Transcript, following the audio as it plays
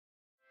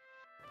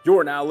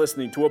You're now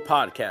listening to a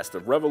podcast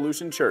of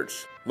Revolution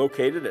Church,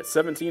 located at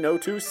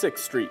 1702 6th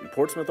Street in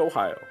Portsmouth,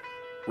 Ohio.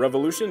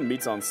 Revolution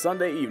meets on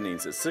Sunday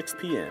evenings at 6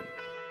 p.m.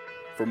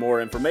 For more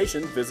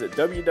information, visit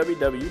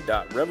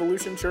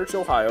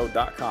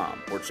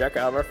www.revolutionchurchohio.com or check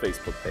out our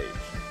Facebook page.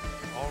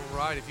 All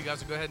right, if you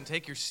guys will go ahead and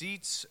take your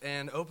seats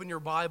and open your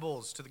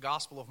Bibles to the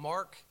Gospel of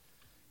Mark,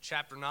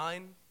 chapter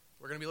 9.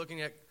 We're going to be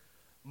looking at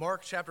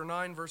Mark chapter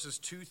 9, verses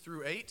 2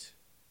 through 8.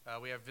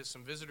 We have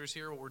some visitors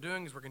here. What we're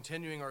doing is we're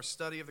continuing our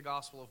study of the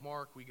Gospel of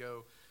Mark. We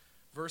go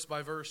verse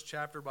by verse,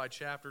 chapter by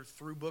chapter,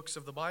 through books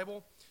of the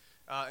Bible.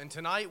 And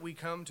tonight we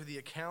come to the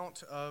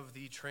account of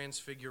the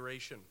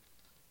Transfiguration.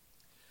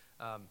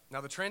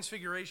 Now, the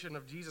Transfiguration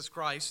of Jesus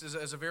Christ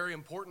is a very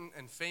important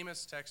and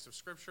famous text of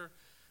Scripture.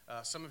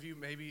 Some of you,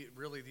 maybe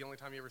really the only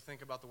time you ever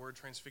think about the word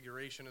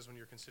transfiguration is when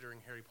you're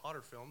considering Harry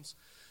Potter films.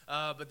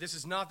 But this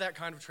is not that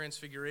kind of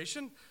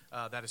transfiguration.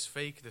 That is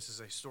fake. This is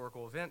a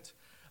historical event.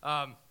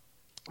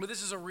 But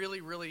this is a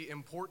really, really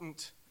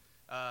important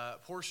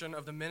portion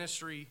of the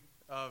ministry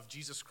of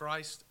Jesus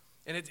Christ.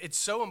 And it's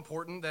so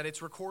important that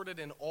it's recorded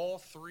in all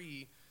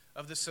three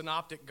of the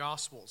synoptic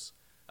Gospels.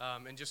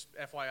 And just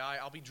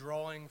FYI, I'll be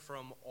drawing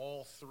from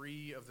all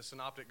three of the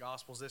synoptic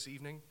Gospels this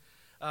evening.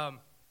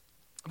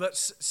 But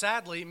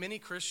sadly, many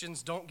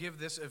Christians don't give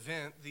this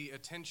event the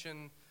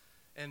attention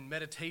and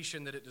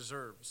meditation that it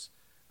deserves.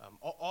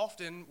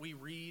 Often we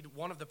read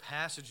one of the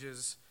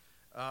passages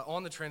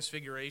on the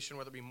Transfiguration,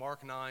 whether it be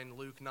Mark 9,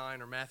 Luke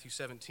 9, or Matthew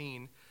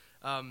 17,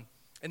 and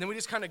then we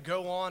just kind of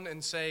go on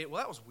and say, well,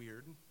 that was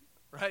weird,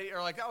 right?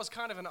 Or like, that was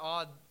kind of an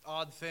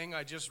odd thing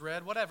I just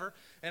read, whatever,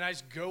 and I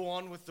just go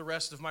on with the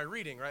rest of my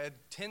reading, right? It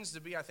tends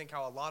to be, I think,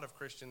 how a lot of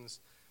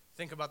Christians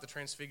think about the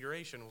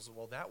Transfiguration. Was,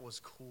 well, that was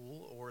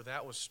cool, or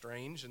that was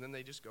strange, and then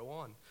they just go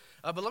on.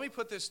 But let me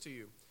put this to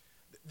you.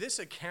 This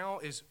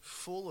account is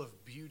full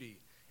of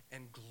beauty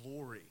and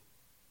glory.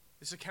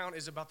 This account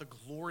is about the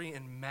glory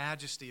and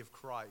majesty of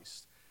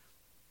Christ.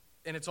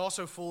 And it's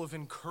also full of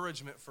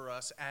encouragement for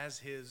us as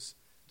his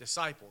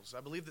disciples.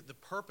 I believe that the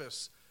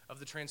purpose of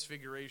the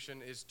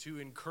Transfiguration is to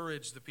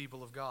encourage the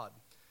people of God.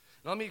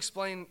 Now, let me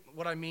explain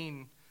what I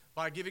mean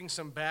by giving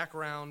some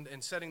background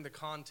and setting the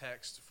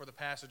context for the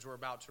passage we're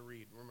about to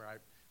read. Remember, I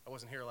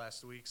wasn't here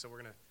last week, so we're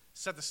going to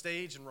set the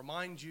stage and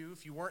remind you,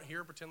 if you weren't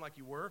here, pretend like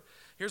you were.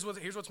 Here's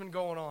what's been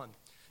going on.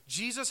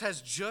 Jesus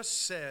has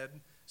just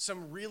said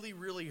some really,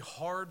 really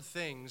hard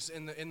things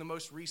in the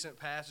most recent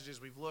passages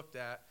we've looked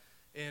at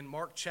in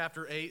Mark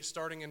chapter 8,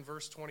 starting in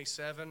verse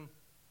 27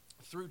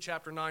 through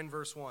chapter 9,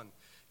 verse 1.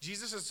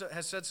 Jesus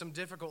has said some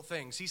difficult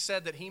things. He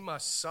said that he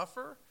must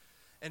suffer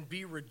and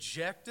be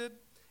rejected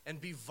and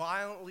be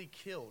violently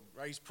killed.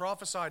 Right? He's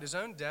prophesied his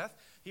own death.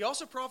 He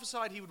also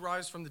prophesied he would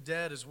rise from the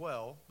dead as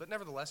well, but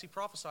nevertheless, he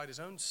prophesied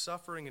his own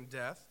suffering and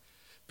death.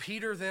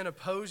 Peter then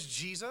opposed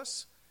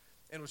Jesus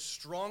and was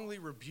strongly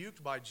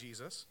rebuked by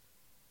Jesus.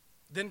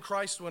 Then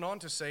Christ went on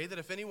to say that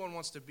if anyone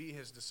wants to be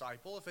his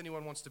disciple, if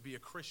anyone wants to be a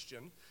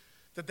Christian,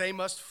 that they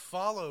must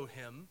follow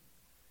him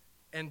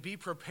and be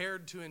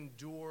prepared to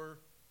endure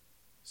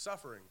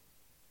suffering.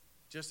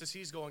 Just as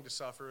he's going to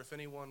suffer, if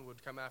anyone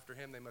would come after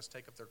him, they must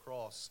take up their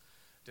cross,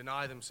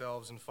 deny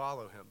themselves, and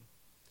follow him.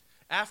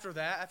 After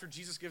that, after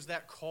Jesus gives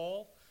that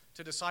call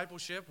to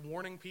discipleship,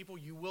 warning people,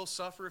 you will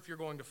suffer if you're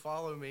going to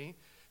follow me,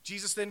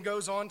 Jesus then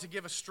goes on to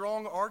give a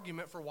strong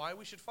argument for why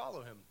we should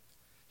follow him.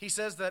 He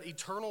says that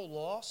eternal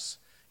loss,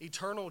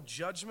 eternal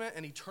judgment,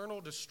 and eternal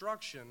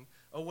destruction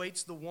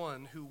awaits the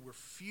one who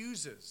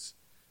refuses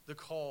the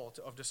call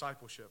of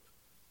discipleship.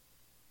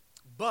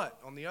 But,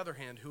 on the other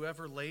hand,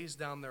 whoever lays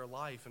down their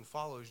life and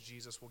follows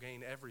Jesus will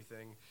gain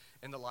everything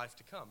in the life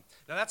to come.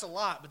 Now, that's a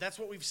lot, but that's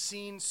what we've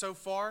seen so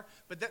far.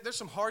 But there's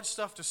some hard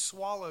stuff to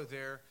swallow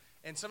there,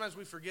 and sometimes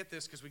we forget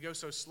this because we go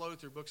so slow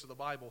through books of the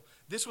Bible.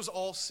 This was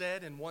all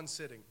said in one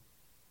sitting.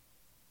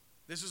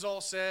 This was all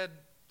said.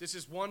 This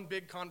is one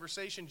big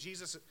conversation.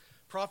 Jesus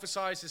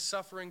prophesies his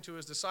suffering to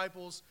his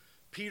disciples.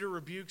 Peter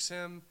rebukes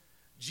him.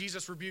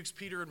 Jesus rebukes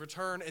Peter in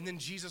return. And then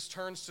Jesus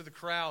turns to the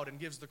crowd and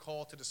gives the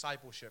call to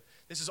discipleship.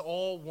 This is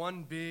all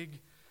one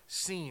big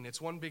scene. It's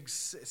one big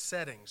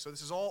setting. So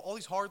this is all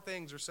these hard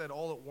things are said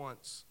all at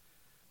once.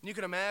 And you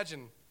can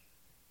imagine,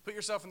 put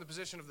yourself in the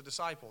position of the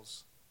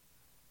disciples.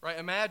 Right?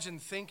 Imagine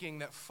thinking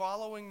that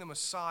following the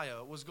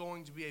Messiah was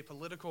going to be a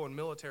political and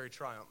military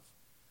triumph.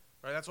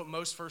 Right, that's what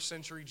most first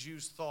century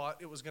Jews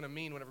thought it was going to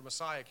mean whenever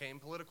Messiah came,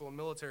 political and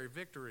military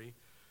victory.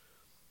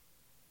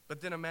 But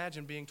then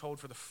imagine being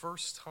told for the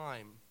first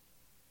time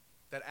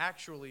that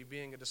actually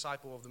being a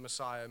disciple of the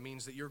Messiah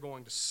means that you're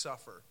going to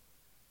suffer.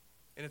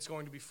 And it's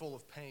going to be full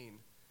of pain.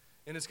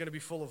 And it's going to be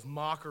full of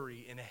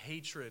mockery and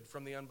hatred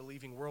from the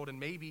unbelieving world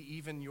and maybe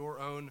even your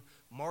own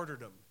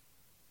martyrdom.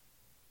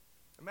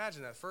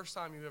 Imagine that, first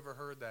time you ever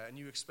heard that and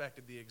you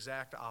expected the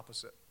exact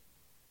opposite.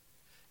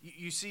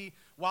 You see,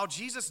 while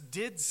Jesus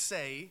did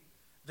say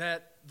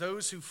that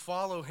those who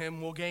follow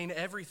him will gain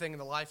everything in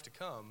the life to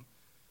come,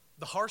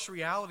 the harsh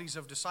realities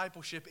of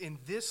discipleship in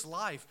this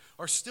life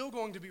are still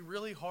going to be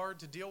really hard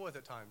to deal with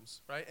at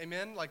times, right?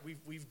 Amen? Like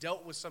we've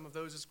dealt with some of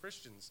those as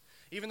Christians.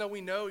 Even though we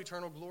know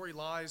eternal glory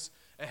lies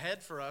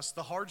ahead for us,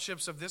 the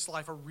hardships of this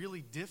life are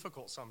really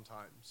difficult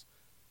sometimes,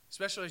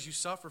 especially as you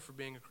suffer for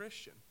being a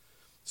Christian.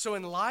 So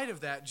in light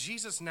of that,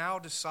 Jesus now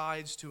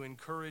decides to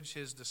encourage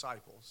his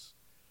disciples.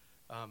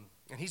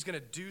 And he's going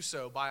to do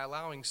so by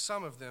allowing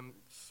some of them,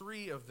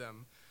 3 of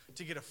them,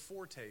 to get a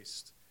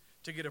foretaste,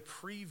 to get a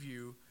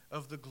preview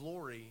of the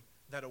glory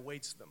that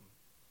awaits them,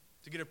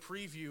 to get a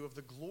preview of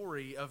the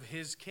glory of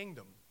his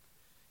kingdom.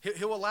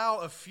 He'll allow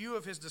a few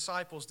of his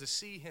disciples to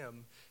see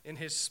him in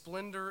his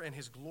splendor and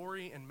his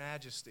glory and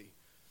majesty.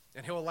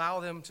 And he'll allow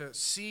them to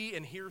see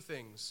and hear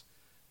things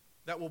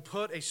that will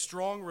put a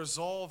strong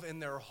resolve in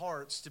their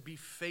hearts to be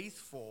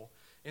faithful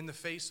in the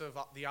face of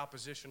the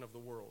opposition of the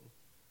world.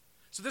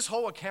 So this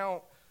whole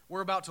account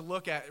we're about to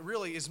look at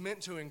really is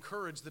meant to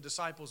encourage the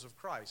disciples of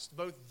Christ,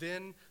 both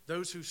then,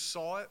 those who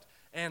saw it,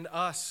 and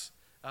us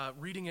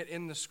reading it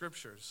in the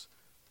Scriptures.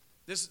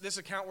 This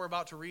account we're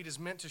about to read is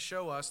meant to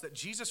show us that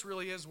Jesus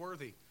really is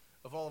worthy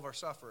of all of our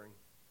suffering,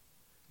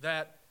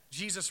 that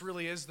Jesus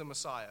really is the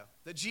Messiah,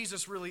 that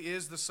Jesus really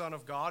is the Son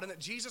of God, and that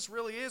Jesus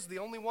really is the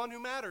only one who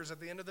matters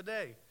at the end of the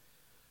day.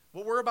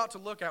 What we're about to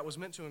look at was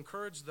meant to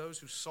encourage those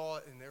who saw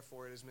it, and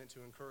therefore it is meant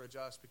to encourage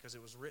us because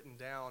it was written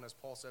down, as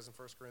Paul says in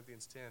 1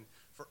 Corinthians 10,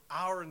 for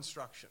our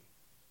instruction.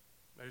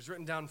 It was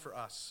written down for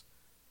us.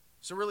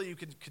 So really you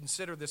could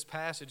consider this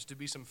passage to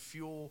be some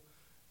fuel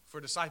for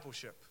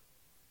discipleship,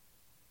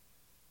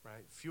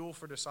 right? Fuel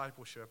for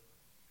discipleship.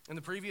 In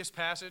the previous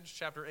passage,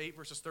 chapter 8,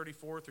 verses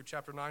 34 through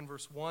chapter 9,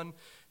 verse 1,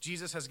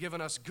 Jesus has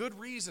given us good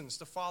reasons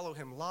to follow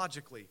him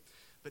logically.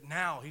 But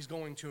now he's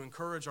going to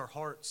encourage our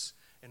hearts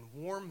and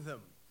warm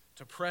them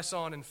to press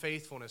on in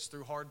faithfulness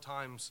through hard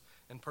times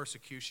and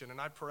persecution.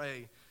 And I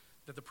pray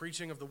that the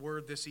preaching of the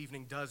word this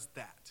evening does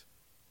that.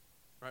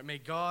 Right? May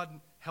God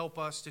help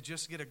us to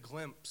just get a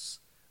glimpse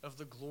of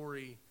the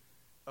glory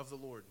of the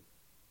Lord.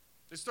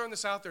 Just throwing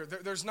this out there.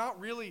 There's not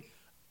really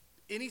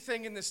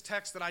anything in this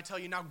text that I tell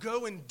you, now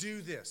go and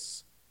do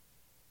this.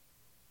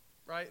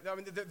 Right? I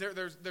mean,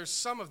 there's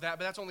some of that,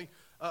 but that's only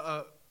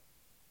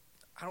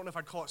I don't know if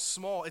I'd call it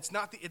small. That's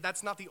not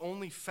the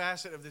only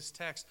facet of this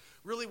text.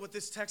 Really what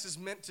this text is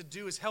meant to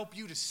do is help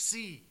you to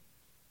see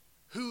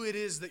who it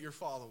is that you're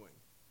following.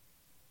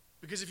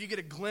 Because if you get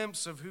a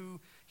glimpse of who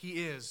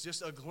he is,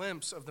 just a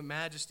glimpse of the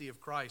majesty of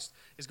Christ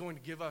is going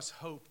to give us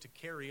hope to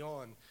carry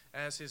on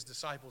as his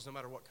disciples no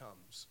matter what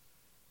comes.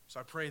 So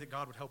I pray that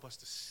God would help us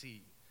to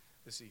see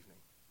this evening.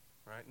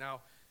 All right?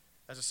 Now,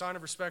 as a sign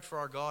of respect for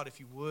our God, if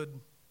you would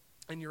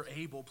and you're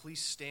able,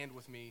 please stand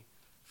with me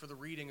for the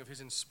reading of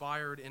his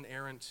inspired,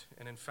 inerrant,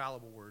 and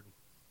infallible word.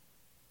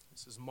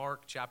 This is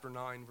Mark chapter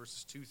 9,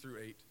 verses 2 through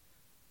 8.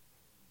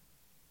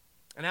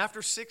 And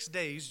after 6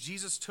 days,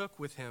 Jesus took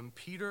with him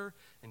Peter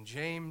and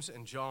James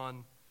and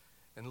John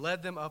and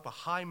led them up a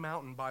high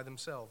mountain by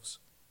themselves.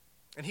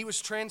 And he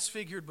was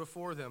transfigured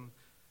before them,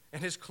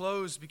 and his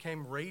clothes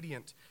became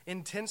radiant,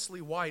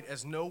 intensely white,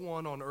 as no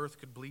one on earth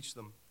could bleach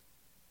them.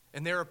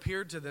 And there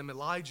appeared to them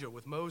Elijah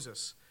with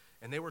Moses,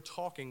 and they were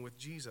talking with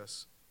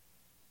Jesus.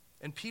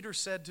 And Peter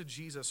said to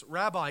Jesus,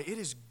 "Rabbi, it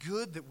is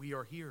good that we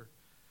are here.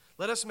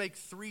 Let us make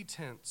 3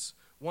 tents,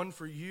 one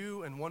for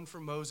you and one for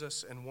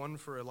Moses and one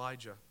for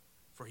Elijah."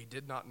 For he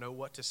did not know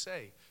what to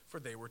say, for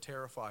they were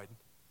terrified.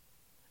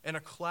 And a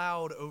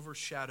cloud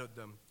overshadowed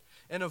them,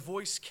 and a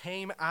voice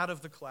came out of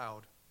the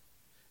cloud.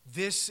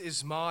 "This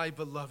is my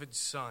beloved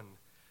Son.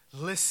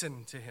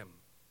 Listen to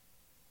him."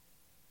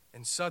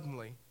 And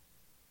suddenly,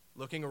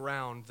 looking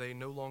around, they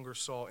no longer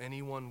saw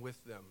anyone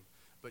with them,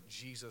 but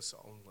Jesus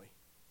only.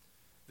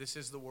 This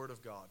is the word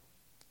of God.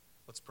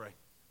 Let's pray.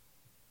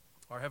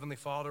 Our Heavenly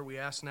Father, we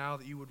ask now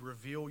that you would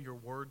reveal your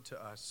word to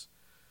us.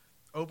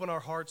 Open our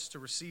hearts to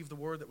receive the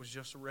word that was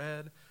just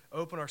read.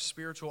 Open our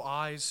spiritual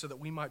eyes so that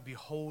we might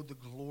behold the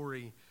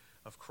glory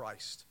of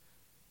Christ.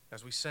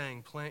 As we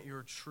sang, plant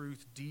your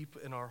truth deep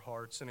in our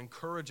hearts and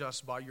encourage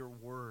us by your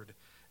word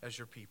as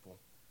your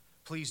people.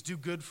 Please do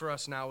good for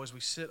us now as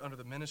we sit under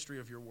the ministry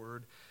of your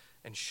word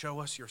and show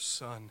us your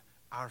Son,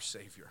 our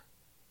Savior.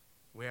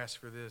 We ask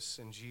for this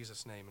in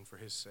Jesus' name and for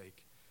his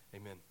sake.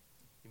 Amen.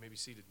 You may be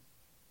seated.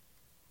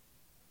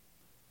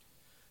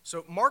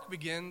 So Mark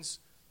begins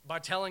by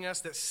telling us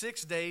that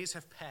 6 days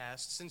have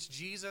passed since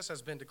Jesus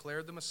has been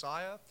declared the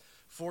Messiah,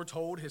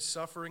 foretold his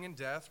suffering and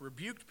death,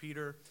 rebuked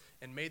Peter,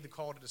 and made the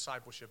call to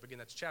discipleship. Again,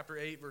 that's chapter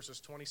 8, verses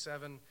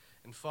 27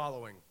 and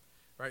following.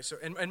 Right? So,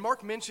 and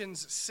Mark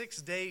mentions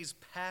 6 days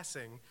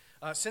passing.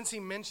 Since he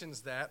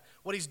mentions that,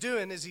 what he's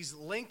doing is he's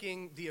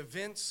linking the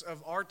events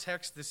of our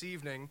text this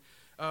evening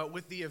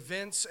with the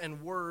events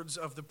and words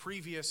of the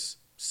previous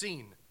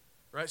scene,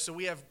 right? So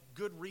we have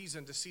good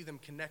reason to see them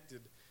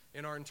connected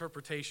in our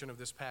interpretation of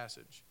this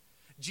passage.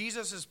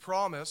 Jesus'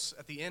 promise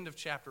at the end of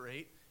chapter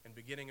 8 and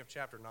beginning of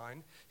chapter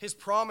 9, his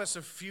promise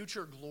of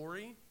future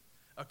glory,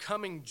 a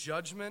coming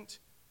judgment,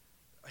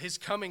 his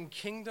coming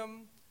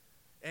kingdom,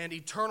 and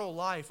eternal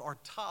life are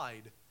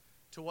tied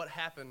to what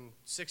happened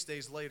 6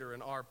 days later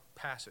in our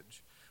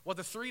passage. What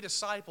the three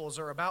disciples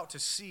are about to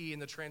see in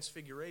the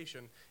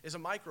Transfiguration is a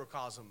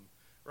microcosm,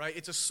 right?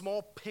 It's a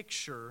small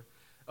picture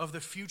of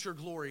the future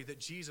glory that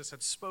Jesus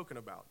had spoken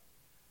about.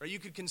 Right? You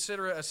could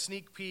consider it a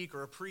sneak peek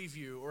or a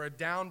preview or a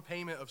down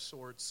payment of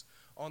sorts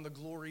on the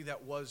glory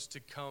that was to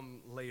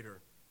come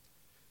later.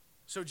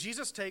 So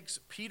Jesus takes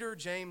Peter,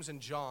 James, and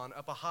John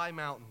up a high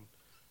mountain,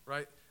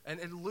 right? And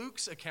in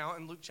Luke's account,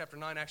 in Luke chapter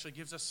 9, actually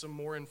gives us some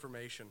more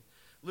information.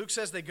 Luke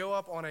says they go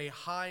up on a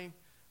high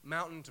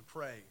mountain to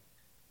pray.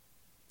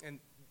 And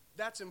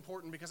that's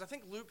important because I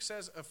think Luke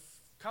says a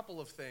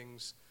couple of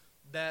things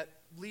that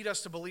lead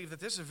us to believe that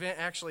this event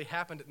actually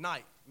happened at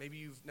night. Maybe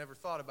you've never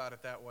thought about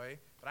it that way,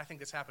 but I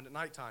think this happened at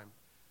nighttime.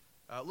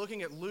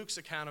 Looking at Luke's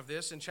account of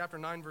this, in chapter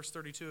 9, verse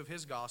 32 of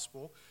his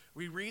gospel,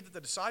 we read that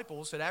the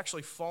disciples had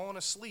actually fallen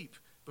asleep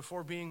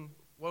before being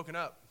woken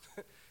up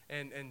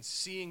and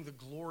seeing the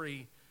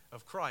glory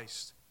of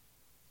Christ.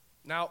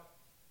 Now,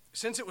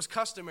 since it was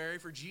customary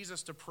for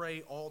Jesus to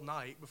pray all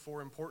night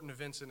before important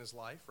events in his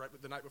life, right?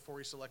 The night before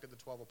he selected the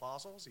 12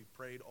 apostles, he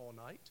prayed all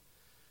night.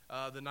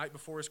 The night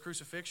before his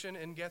crucifixion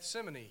in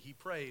Gethsemane, he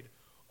prayed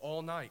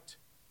all night.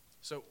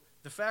 So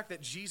the fact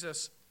that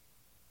Jesus,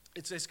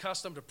 it's his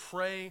custom to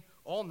pray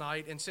all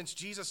night, and since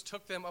Jesus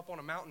took them up on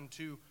a mountain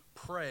to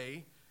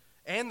pray,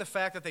 and the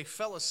fact that they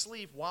fell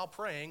asleep while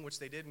praying, which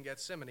they did in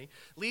Gethsemane,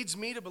 leads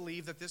me to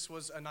believe that this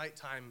was a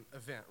nighttime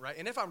event, right?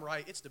 And if I'm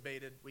right, it's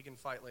debated. We can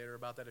fight later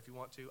about that if you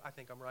want to. I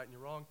think I'm right and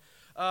you're wrong.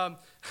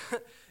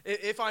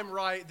 If I'm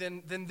right,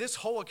 then this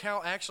whole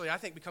account actually, I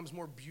think, becomes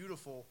more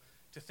beautiful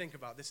to think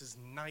about. This is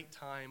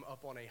nighttime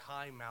up on a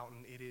high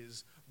mountain. It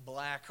is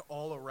black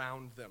all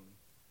around them.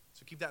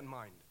 So keep that in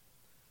mind.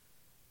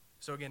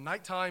 So again,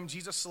 nighttime,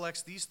 Jesus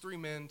selects these three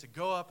men to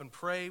go up and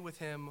pray with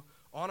him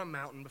on a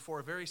mountain before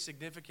a very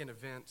significant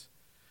event.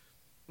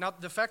 Now,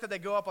 the fact that they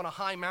go up on a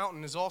high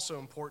mountain is also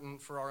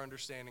important for our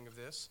understanding of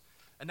this.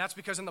 And that's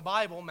because in the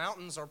Bible,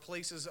 mountains are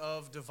places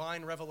of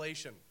divine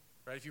revelation.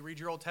 Right? If you read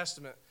your Old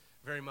Testament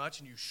very much,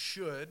 and you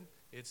should,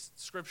 it's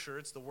Scripture,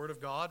 it's the Word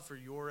of God for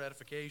your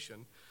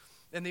edification.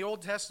 In the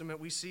Old Testament,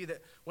 we see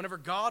that whenever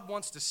God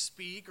wants to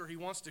speak or he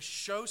wants to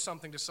show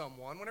something to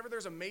someone, whenever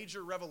there's a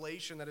major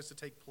revelation that is to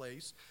take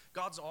place,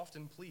 God's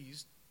often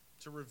pleased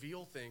to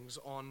reveal things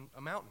on a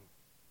mountain.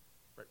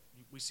 Right?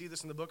 We see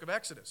this in the book of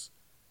Exodus.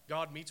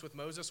 God meets with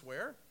Moses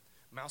where?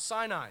 Mount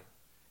Sinai.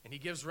 And he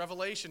gives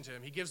revelation to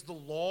him. He gives the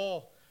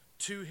law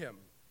to him.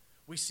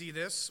 We see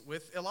this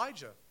with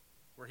Elijah,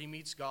 where he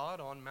meets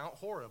God on Mount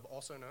Horeb,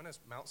 also known as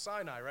Mount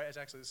Sinai, right? It's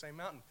actually the same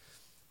mountain.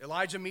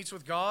 Elijah meets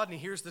with God, and he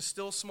hears the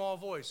still small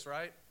voice,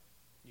 right?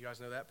 You guys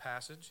know that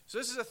passage. So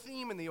this is a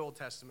theme in the Old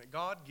Testament.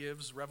 God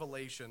gives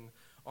revelation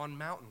on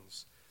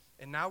mountains.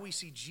 And now we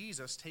see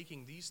Jesus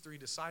taking these three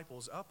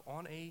disciples up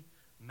on a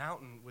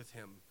mountain with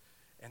him.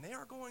 And they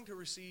are going to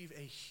receive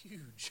a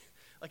huge,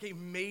 like a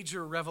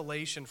major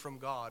revelation from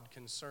God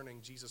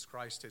concerning Jesus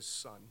Christ, his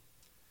Son.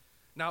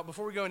 Now,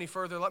 before we go any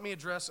further, let me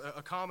address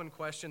a common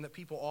question that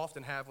people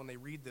often have when they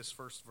read this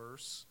first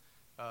verse,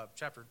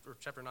 chapter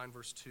 9,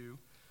 verse 2.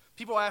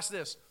 People ask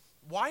this: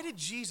 why did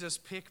Jesus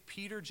pick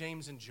Peter,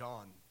 James, and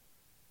John?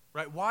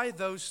 Right? Why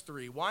those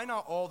three? Why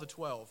not all the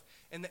 12?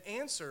 And the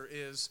answer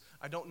is,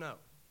 I don't know.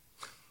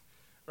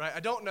 Right? I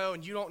don't know,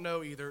 and you don't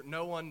know either.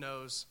 No one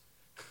knows.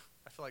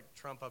 I feel like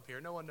Trump up here.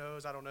 No one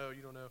knows. I don't know.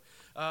 You don't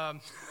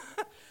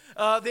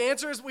know. The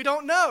answer is we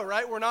don't know,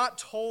 right? We're not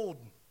told.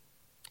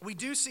 We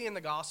do see in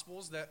the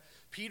Gospels that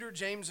Peter,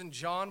 James, and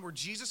John were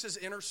Jesus'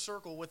 inner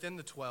circle within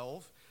the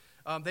 12.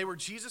 They were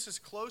Jesus'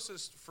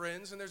 closest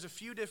friends, and there's a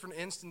few different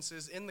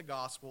instances in the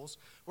Gospels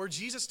where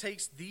Jesus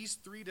takes these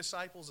three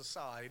disciples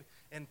aside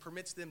and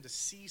permits them to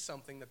see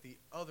something that the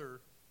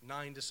other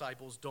 9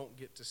 disciples don't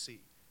get to see.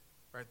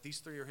 Right? These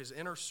three are his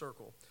inner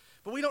circle.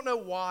 But we don't know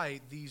why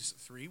these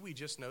three. We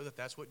just know that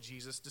that's what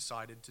Jesus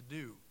decided to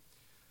do.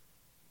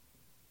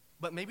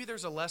 But maybe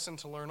there's a lesson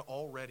to learn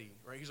already.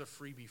 Right? Here's a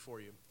freebie for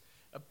you.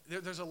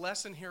 There's a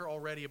lesson here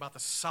already about the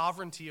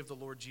sovereignty of the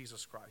Lord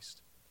Jesus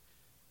Christ.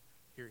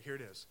 Here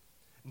it is.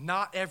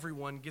 Not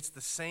everyone gets the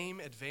same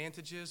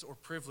advantages or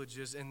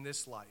privileges in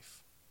this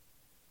life.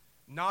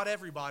 Not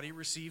everybody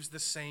receives the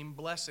same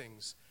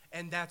blessings,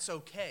 and that's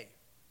okay.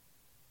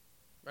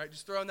 Right?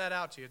 Just throwing that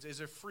out to you. It's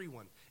a free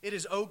one. It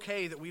is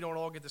okay that we don't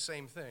all get the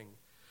same thing.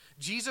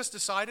 Jesus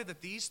decided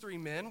that these three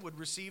men would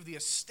receive the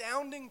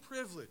astounding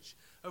privilege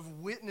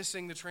of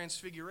witnessing the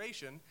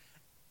Transfiguration,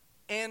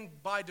 and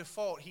by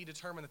default, he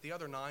determined that the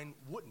other 9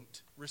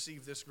 wouldn't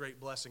receive this great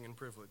blessing and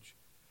privilege.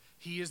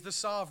 He is the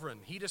sovereign.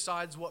 He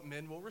decides what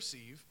men will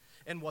receive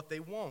and what they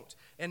won't.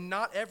 And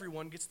not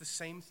everyone gets the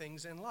same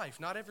things in life.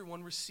 Not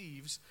everyone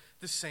receives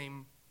the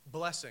same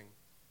blessing.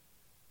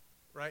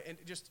 Right? And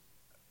just,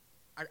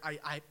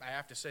 I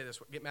have to say this.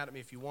 Get mad at me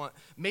if you want.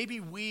 Maybe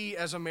we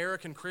as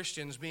American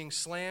Christians being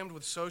slammed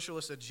with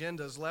socialist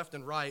agendas left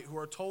and right who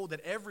are told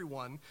that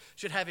everyone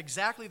should have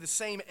exactly the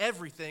same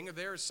everything or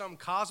there is some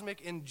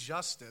cosmic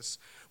injustice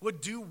would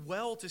do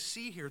well to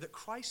see here that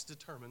Christ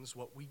determines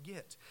what we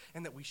get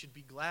and that we should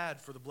be glad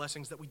for the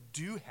blessings that we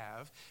do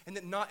have and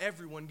that not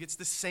everyone gets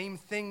the same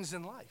things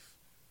in life.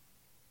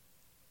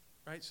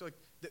 right? So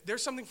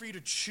there's something for you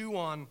to chew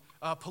on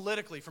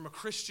politically from a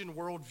Christian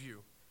worldview,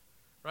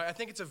 right? I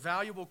think it's a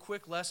valuable,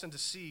 quick lesson to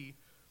see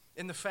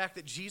in the fact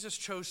that Jesus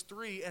chose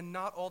 3 and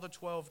not all the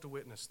 12 to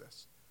witness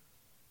this.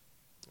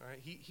 All right?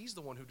 He's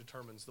the one who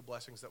determines the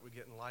blessings that we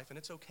get in life, and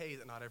it's okay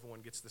that not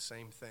everyone gets the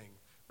same thing.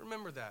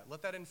 Remember that.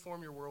 Let that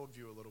inform your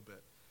worldview a little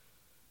bit.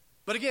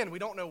 But again, we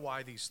don't know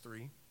why these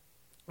 3.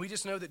 We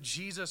just know that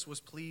Jesus was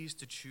pleased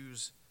to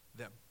choose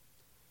them.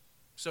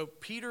 So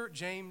Peter,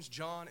 James,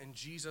 John, and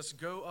Jesus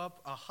go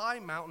up a high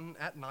mountain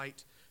at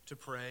night to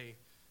pray.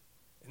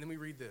 And then we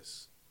read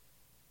this.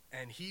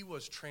 And he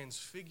was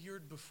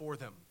transfigured before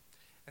them.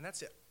 And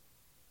that's it.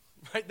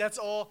 Right? That's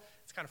all.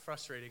 It's kind of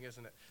frustrating,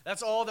 isn't it?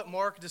 That's all that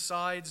Mark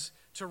decides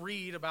to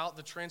read about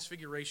the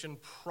transfiguration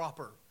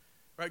proper.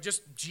 Right?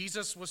 Just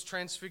Jesus was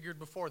transfigured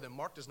before them.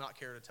 Mark does not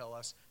care to tell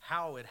us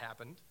how it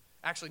happened.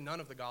 Actually, none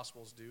of the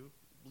Gospels do.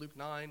 Luke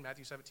 9,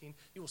 Matthew 17.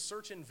 You will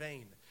search in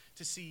vain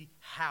to see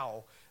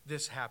how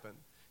this happened.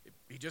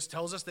 He just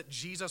tells us that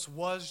Jesus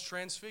was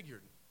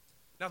transfigured.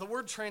 Now, the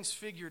word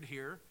transfigured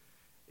here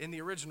in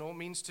the original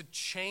means to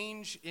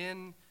change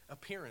in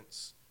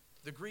appearance.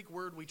 The Greek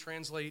word we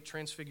translate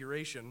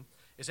transfiguration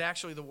is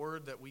actually the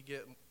word that we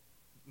get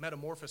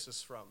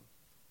metamorphosis from.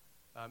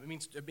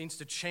 It means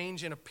to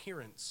change in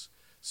appearance.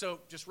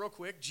 So, just real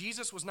quick,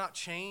 Jesus was not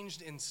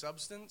changed in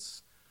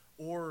substance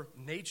or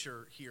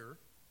nature here,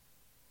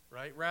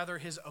 right? Rather,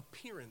 his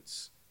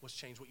appearance was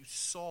changed. What you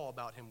saw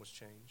about him was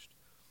changed.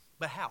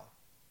 But how?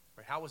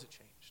 Right? How was it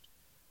changed?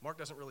 Mark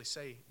doesn't really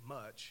say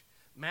much.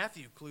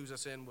 Matthew clues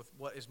us in with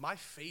what is my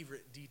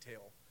favorite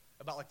detail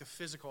about like the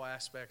physical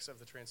aspects of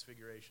the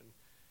transfiguration.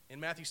 In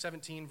Matthew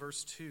 17,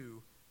 verse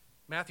 2,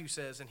 Matthew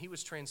says, and he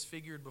was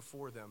transfigured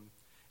before them,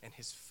 and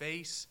his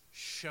face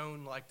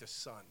shone like the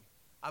sun.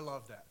 I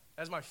love that.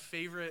 That's my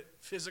favorite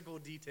physical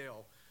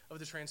detail of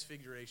the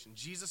transfiguration.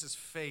 Jesus'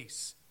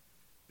 face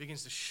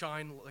begins to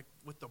shine like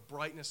with the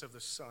brightness of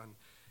the sun.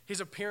 His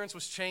appearance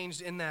was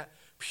changed in that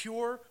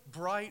pure,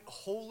 bright,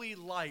 holy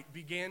light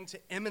began to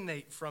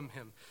emanate from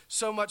him.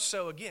 So much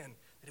so, again,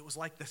 that it was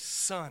like the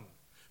sun.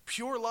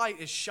 Pure light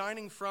is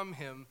shining from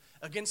him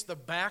against the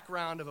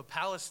background of a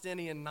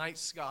Palestinian night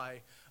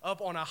sky.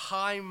 Up on a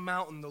high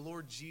mountain, the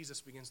Lord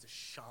Jesus begins to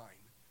shine.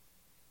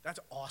 That's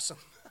awesome.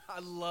 I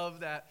love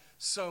that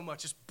so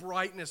much. Just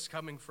brightness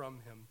coming from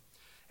him.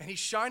 And he's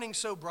shining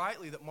so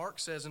brightly that Mark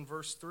says in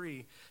verse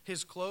 3,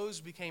 his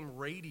clothes became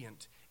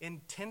radiant,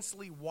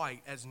 intensely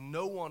white, as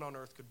no one on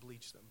earth could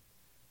bleach them.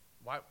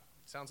 Why?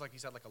 Sounds like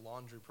he's had like a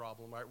laundry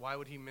problem, right? Why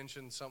would he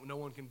mention no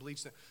one can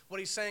bleach them? What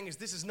he's saying is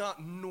this is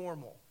not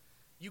normal.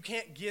 You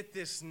can't get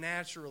this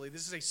naturally.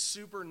 This is a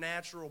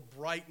supernatural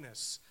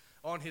brightness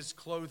on his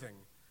clothing.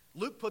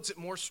 Luke puts it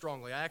more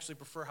strongly. I actually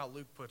prefer how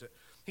Luke put it.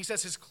 He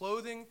says his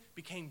clothing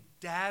became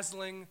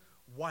dazzling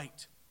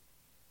white.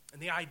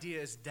 And the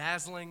idea is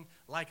dazzling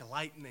like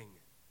lightning.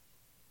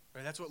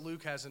 Right? That's what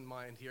Luke has in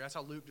mind here. That's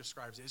how Luke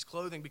describes it. His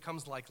clothing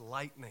becomes like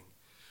lightning.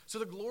 So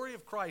the glory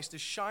of Christ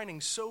is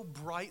shining so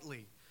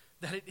brightly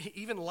that it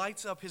even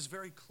lights up his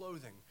very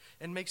clothing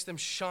and makes them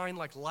shine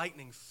like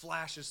lightning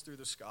flashes through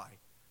the sky.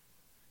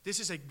 This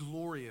is a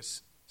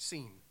glorious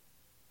scene.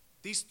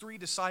 These 3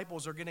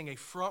 disciples are getting a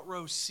front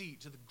row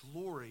seat to the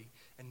glory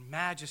and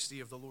majesty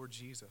of the Lord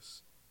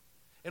Jesus.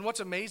 And what's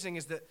amazing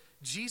is that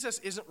Jesus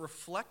isn't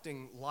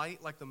reflecting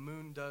light like the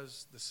moon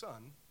does the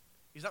sun.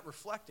 He's not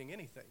reflecting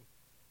anything.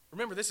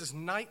 Remember, this is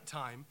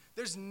nighttime.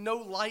 There's no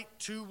light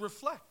to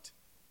reflect.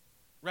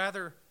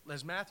 Rather,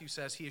 as Matthew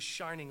says, he is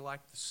shining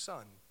like the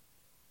sun.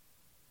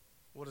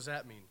 What does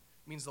that mean?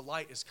 It means the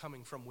light is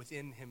coming from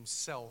within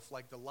himself,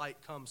 like the light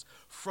comes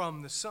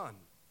from the sun.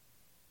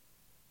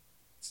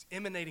 It's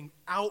emanating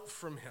out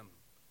from him.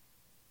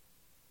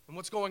 And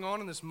what's going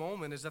on in this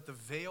moment is that the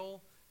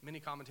veil, many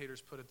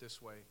commentators put it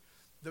this way,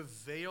 the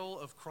veil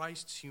of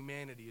Christ's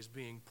humanity is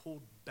being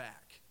pulled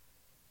back,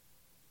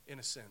 in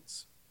a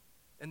sense.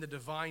 And the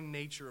divine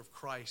nature of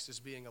Christ is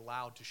being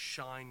allowed to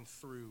shine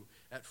through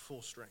at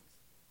full strength.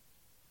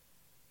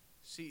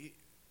 See,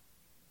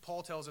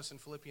 Paul tells us in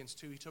Philippians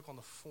 2, he took on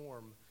the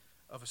form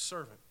of a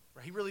servant.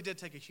 Right? He really did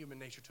take a human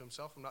nature to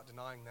himself. I'm not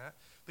denying that.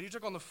 But he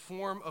took on the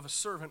form of a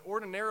servant.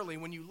 Ordinarily,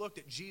 when you looked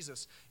at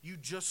Jesus, you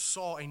just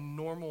saw a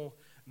normal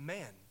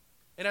man.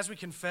 And as we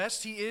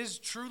confessed, he is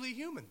truly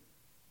human.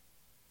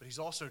 But he's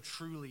also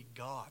truly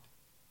God.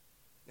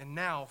 And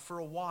now, for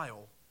a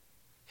while,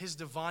 his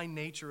divine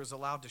nature is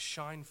allowed to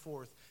shine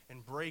forth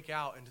and break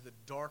out into the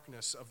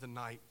darkness of the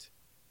night.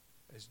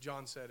 As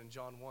John said in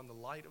John 1, the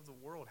light of the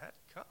world had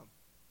to come.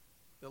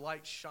 The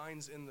light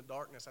shines in the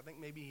darkness. I think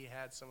maybe he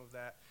had some of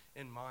that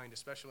in mind,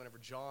 especially whenever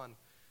John,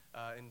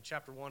 in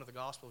chapter 1 of the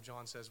Gospel of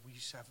John says,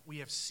 we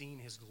have seen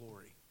his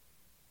glory.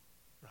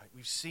 Right?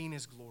 We've seen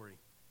his glory.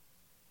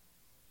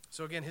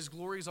 So again, his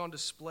glory is on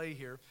display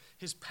here.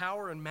 His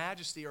power and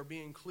majesty are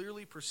being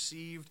clearly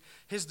perceived.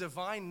 His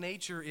divine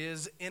nature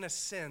is, in a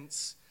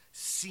sense,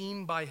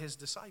 seen by his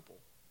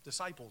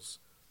disciples.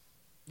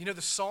 You know,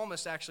 the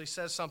psalmist actually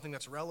says something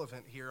that's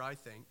relevant here, I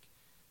think.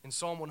 In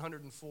Psalm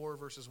 104,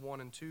 verses 1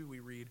 and 2, we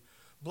read,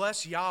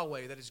 Bless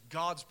Yahweh, that is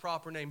God's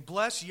proper name.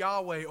 Bless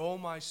Yahweh, O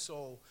my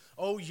soul.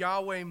 O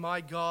Yahweh, my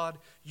God,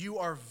 you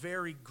are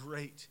very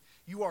great.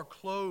 You are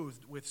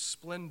clothed with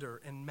splendor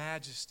and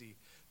majesty,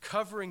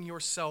 covering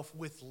yourself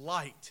with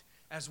light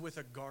as with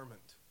a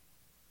garment.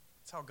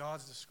 That's how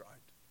God's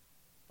described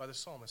by the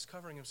psalmist,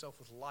 covering himself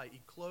with light.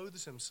 He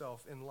clothes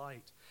himself in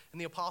light.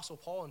 And the Apostle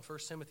Paul in 1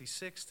 Timothy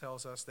 6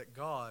 tells us that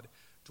God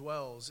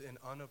dwells in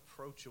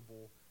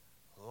unapproachable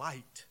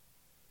light.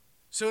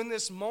 So in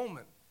this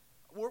moment,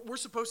 we're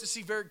supposed to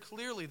see very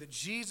clearly that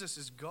Jesus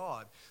is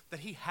God,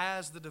 that he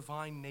has the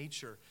divine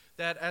nature,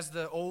 that as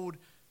the old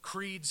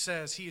creed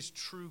says, he is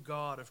true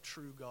God of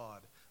true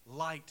God,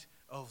 light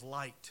of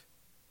light.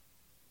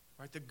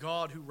 Right? The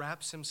God who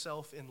wraps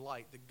himself in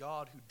light, the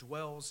God who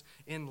dwells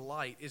in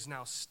light is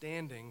now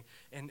standing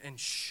and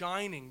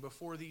shining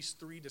before these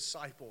three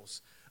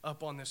disciples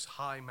up on this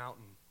high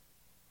mountain.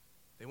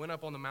 They went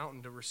up on the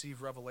mountain to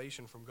receive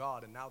revelation from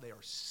God, and now they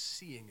are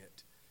seeing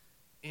it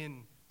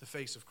in the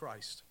face of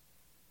Christ.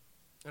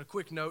 And a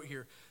quick note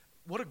here,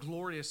 what a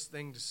glorious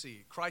thing to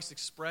see. Christ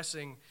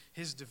expressing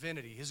his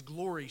divinity, his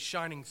glory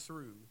shining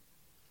through.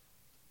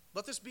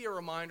 Let this be a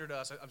reminder to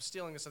us. I'm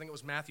stealing this. I think it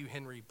was Matthew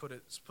Henry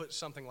put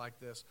something like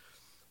this.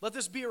 Let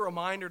this be a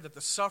reminder that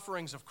the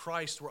sufferings of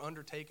Christ were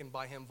undertaken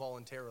by him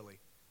voluntarily.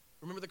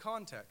 Remember the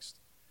context.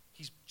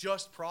 He's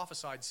just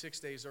prophesied 6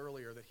 days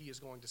earlier that he is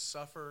going to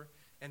suffer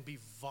and be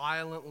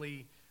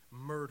violently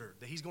murdered,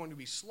 that he's going to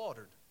be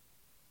slaughtered.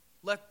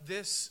 Let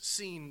this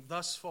scene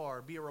thus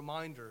far be a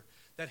reminder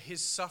that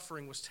his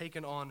suffering was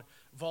taken on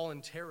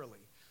voluntarily.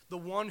 The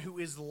one who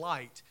is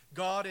light,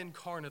 God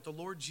incarnate, the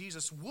Lord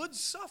Jesus, would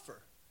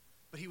suffer,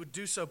 but he would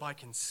do so by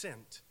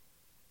consent.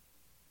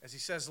 As he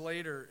says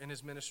later in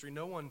his ministry,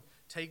 no one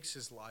takes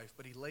his life,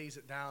 but he lays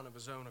it down of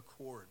his own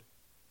accord.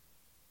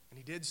 And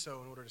he did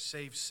so in order to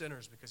save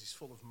sinners because he's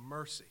full of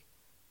mercy.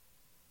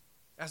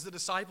 As the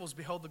disciples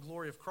beheld the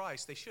glory of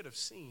Christ, they should have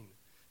seen.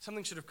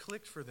 Something should have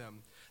clicked for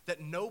them that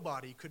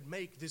nobody could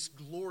make this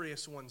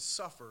glorious one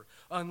suffer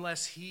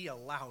unless he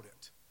allowed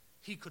it.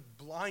 He could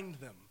blind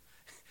them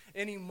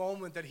any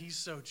moment that he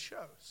so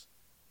chose.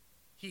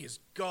 He is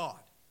God.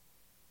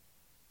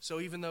 So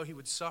even though he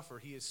would suffer,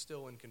 he is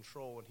still in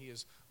control and he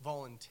is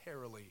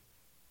voluntarily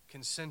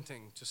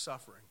consenting to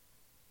suffering.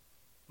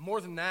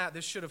 More than that,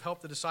 this should have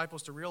helped the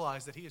disciples to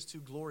realize that he is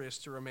too glorious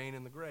to remain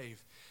in the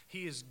grave.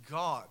 He is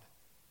God.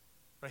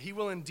 Right? He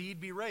will indeed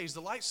be raised.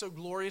 The light so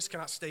glorious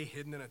cannot stay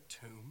hidden in a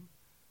tomb.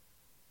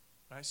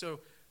 Right? So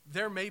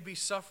there may be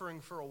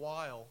suffering for a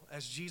while,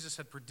 as Jesus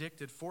had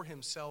predicted for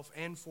himself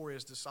and for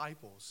his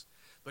disciples.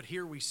 But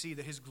here we see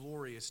that his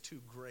glory is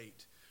too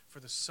great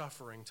for the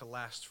suffering to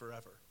last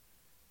forever.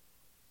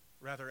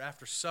 Rather,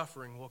 after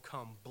suffering will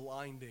come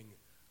blinding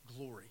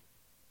glory.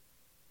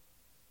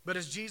 But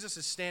as Jesus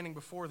is standing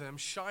before them,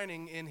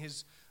 shining in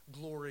his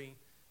glory,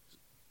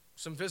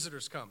 some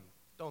visitors come,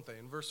 don't they?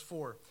 In verse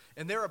 4,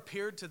 and there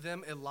appeared to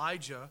them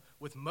Elijah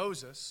with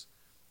Moses,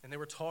 and they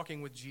were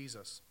talking with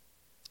Jesus.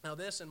 Now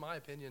this, in my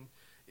opinion,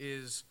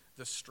 is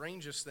the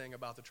strangest thing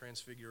about the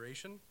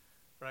Transfiguration,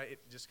 right?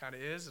 It just kind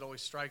of is. It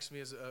always strikes me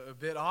as a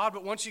bit odd,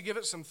 but once you give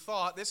it some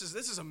thought, this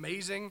is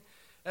amazing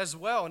as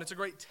well, and it's a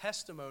great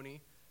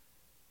testimony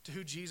to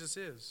who Jesus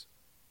is.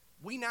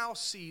 We now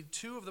see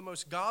two of the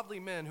most godly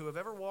men who have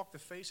ever walked the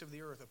face of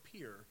the earth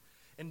appear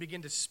and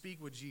begin to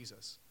speak with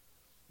Jesus.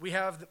 We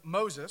have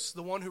Moses,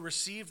 the one who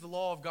received the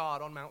law of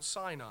God on Mount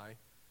Sinai,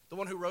 the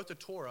one who wrote the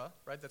Torah,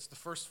 right? That's the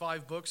first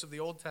 5 books of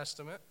the Old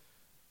Testament.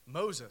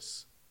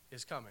 Moses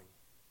is coming.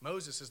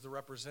 Moses is the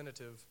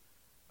representative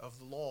of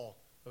the law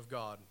of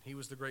God. He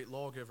was the great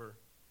lawgiver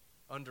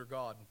under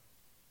God.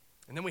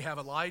 And then we have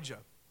Elijah,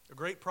 a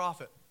great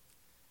prophet.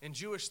 In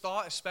Jewish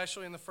thought,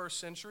 especially in the first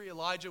century,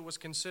 Elijah was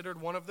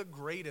considered one of the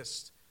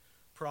greatest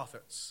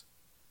prophets.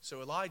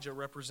 So Elijah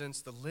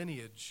represents the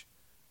lineage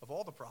of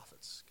all the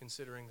prophets,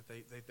 considering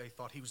that they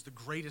thought he was the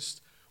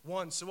greatest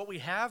one. So what we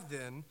have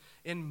then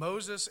in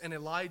Moses and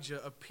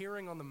Elijah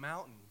appearing on the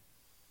mountain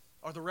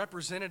are the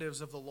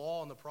representatives of the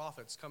law and the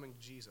prophets coming to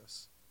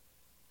Jesus.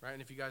 Right?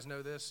 And if you guys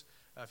know this,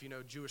 if you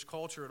know Jewish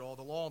culture at all,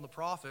 the law and the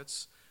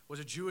prophets was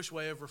a Jewish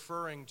way of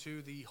referring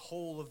to the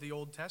whole of the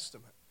Old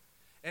Testament.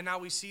 And now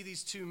we see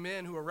these two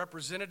men who are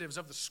representatives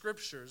of the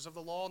scriptures, of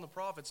the law and the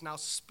prophets, now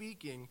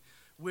speaking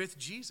with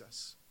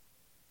Jesus.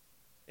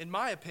 In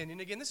my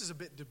opinion, again, this is a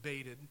bit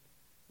debated,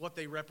 what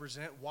they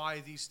represent, why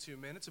these two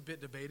men. It's a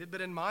bit debated,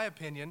 but in my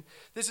opinion,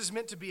 this is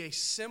meant to be a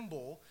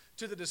symbol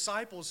to the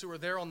disciples who are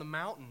there on the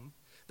mountain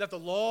that the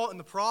law and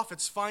the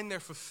prophets find their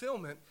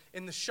fulfillment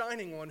in the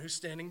shining one who's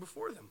standing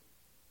before them,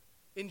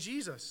 in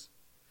Jesus.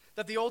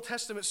 That the Old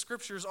Testament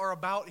scriptures are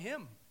about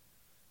him,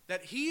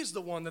 that he is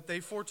the one that they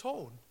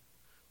foretold.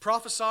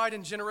 Prophesied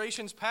in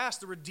generations past,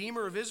 the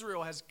Redeemer of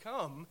Israel has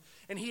come,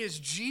 and he is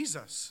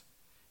Jesus.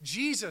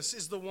 Jesus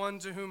is the one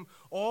to whom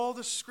all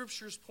the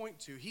scriptures point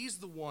to. He's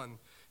the one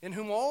in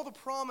whom all the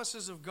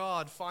promises of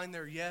God find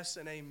their yes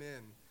and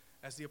amen,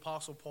 as the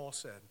Apostle Paul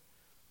said.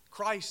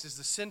 Christ is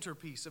the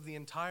centerpiece of the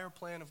entire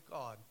plan of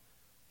God.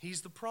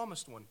 He's the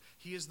promised one.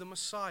 He is the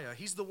Messiah.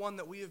 He's the one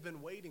that we have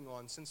been waiting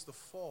on since the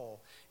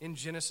fall in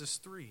Genesis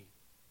 3.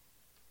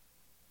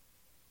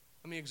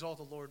 Let me exalt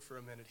the Lord for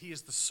a minute. He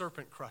is the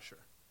serpent crusher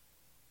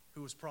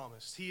who was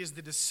promised. He is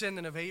the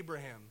descendant of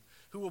Abraham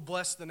who will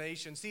bless the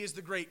nations. He is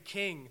the great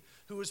king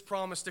who was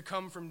promised to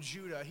come from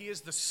Judah. He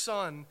is the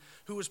son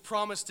who was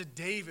promised to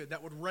David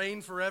that would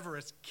reign forever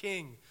as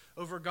king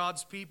over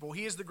God's people.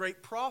 He is the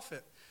great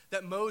prophet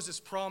that Moses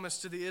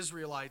promised to the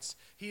Israelites.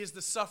 He is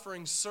the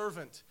suffering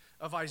servant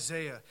of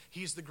Isaiah.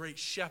 He is the great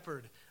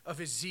shepherd of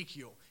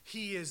Ezekiel.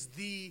 He is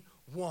the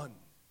one.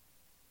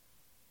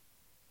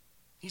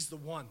 He's the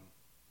one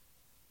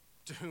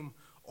to whom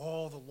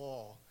all the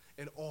law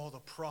and all the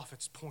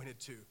prophets pointed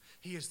to.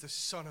 He is the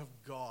Son of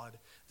God,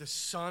 the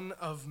Son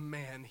of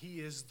Man. He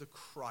is the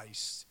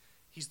Christ.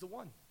 He's the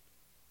one.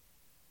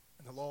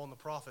 And the law and the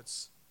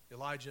prophets,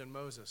 Elijah and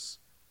Moses,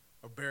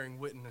 are bearing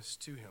witness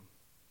to him.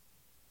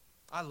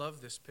 I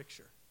love this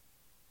picture.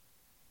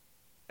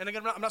 And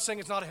again, I'm not saying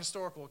it's not a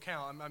historical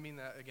account. I mean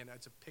that, again,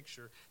 it's a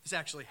picture. This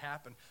actually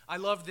happened. I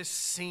love this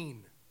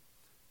scene.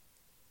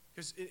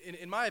 Because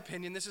in my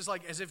opinion, this is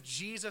like as if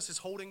Jesus is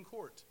holding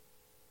court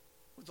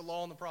with the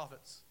law and the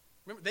prophets.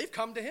 Remember, they've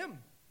come to him.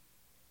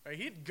 Right?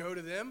 He'd go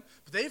to them,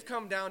 but they've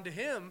come down to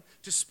him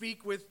to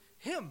speak with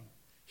him.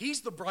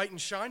 He's the bright and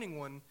shining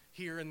one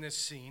here in this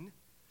scene.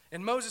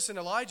 And Moses and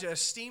Elijah, as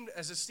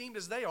esteemed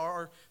as they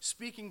are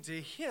speaking to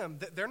him.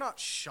 They're not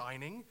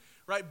shining.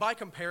 Right? By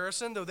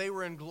comparison, though they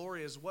were in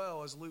glory as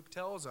well, as Luke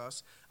tells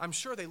us, I'm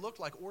sure they looked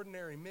like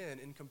ordinary men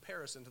in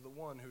comparison to the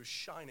one who's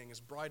shining as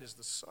bright as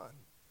the sun,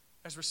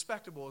 as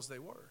respectable as they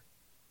were.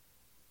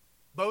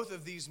 Both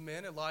of these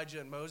men, Elijah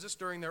and Moses,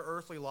 during their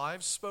earthly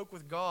lives, spoke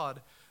with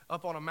God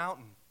up on a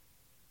mountain.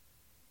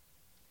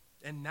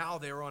 And now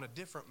they are on a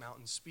different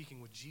mountain speaking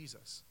with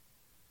Jesus.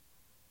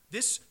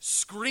 This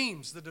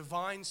screams the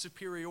divine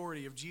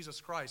superiority of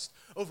Jesus Christ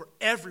over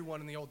everyone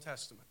in the Old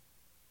Testament.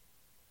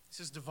 This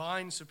is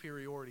divine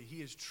superiority.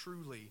 He is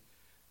truly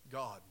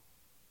God.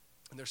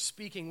 And they're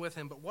speaking with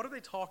him, but what are they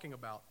talking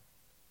about?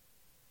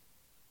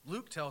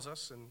 Luke tells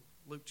us in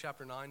Luke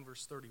chapter 9,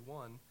 verse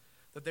 31,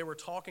 that they were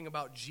talking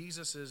about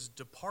Jesus'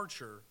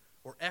 departure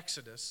or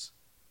exodus,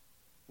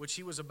 which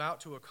he was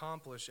about to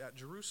accomplish at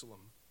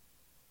Jerusalem.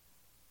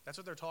 That's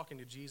what they're talking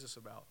to Jesus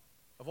about.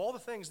 Of all the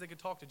things they could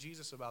talk to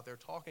Jesus about, they're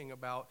talking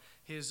about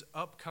his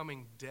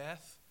upcoming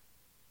death,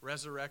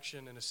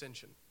 resurrection, and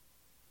ascension.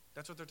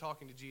 That's what they're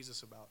talking to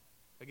Jesus about.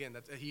 Again,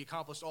 that he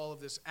accomplished all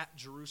of this at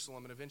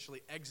Jerusalem and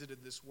eventually exited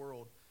this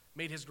world,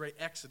 made his great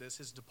exodus,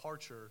 his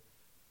departure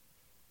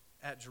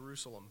at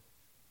Jerusalem.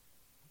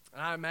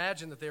 And I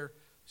imagine that they're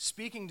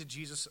speaking to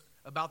Jesus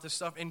about this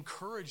stuff,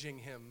 encouraging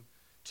him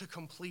to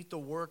complete the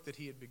work that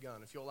he had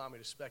begun. If you'll allow me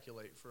to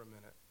speculate for a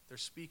minute. They're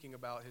speaking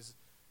about his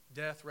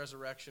death,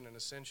 resurrection, and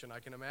ascension. I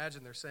can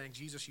imagine they're saying,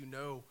 Jesus, you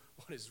know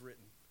what is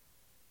written.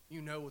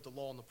 You know what the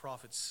law and the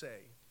prophets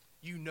say.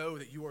 You know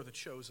that you are the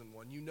chosen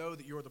one. You know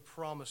that you're the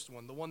promised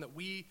one, the one that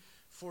we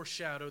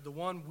foreshadowed, the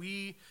one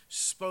we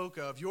spoke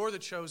of. You're the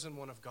chosen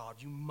one of God.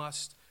 You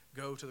must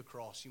go to the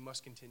cross. You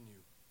must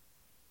continue.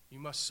 You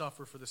must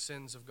suffer for the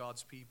sins of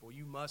God's people.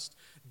 You must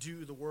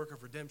do the work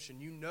of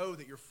redemption. You know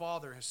that your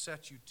Father has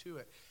set you to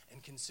it.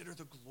 And consider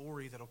the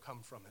glory that will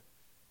come from it.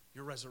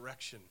 Your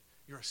resurrection,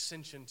 your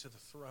ascension to the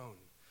throne,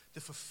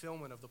 the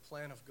fulfillment of the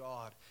plan of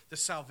God, the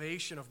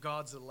salvation of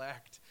God's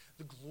elect,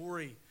 the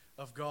glory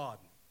of God.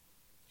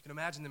 You can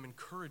imagine them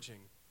encouraging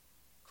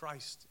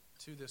Christ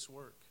to this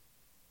work.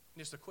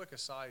 And just a quick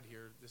aside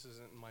here, this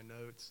isn't in my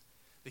notes.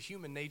 The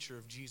human nature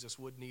of Jesus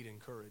would need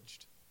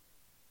encouraged.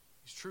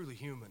 He's truly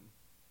human.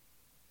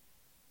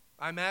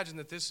 I imagine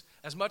that this,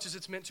 as much as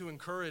it's meant to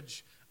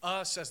encourage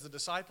us as the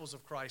disciples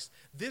of Christ,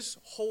 this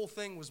whole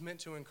thing was meant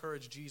to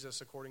encourage Jesus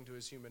according to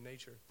his human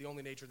nature, the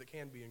only nature that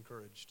can be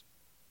encouraged.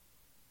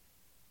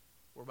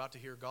 We're about to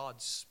hear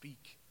God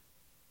speak.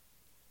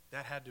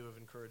 That had to have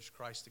encouraged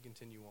Christ to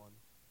continue on.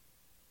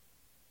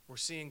 We're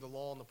seeing the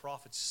law and the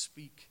prophets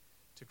speak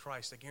to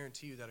Christ. I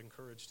guarantee you that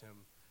encouraged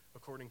him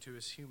according to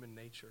his human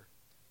nature.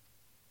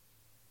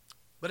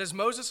 But as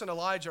Moses and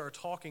Elijah are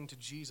talking to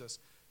Jesus,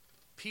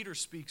 Peter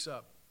speaks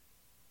up.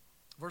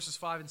 Verses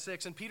 5 and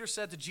 6, and Peter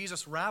said to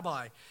Jesus,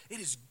 Rabbi, it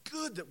is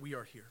good that we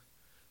are here.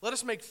 Let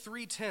us make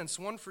 3 tents,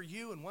 one for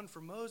you and one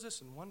for Moses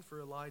and one for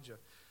Elijah.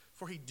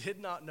 For he did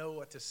not know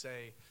what to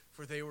say,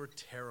 for they were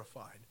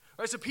terrified. All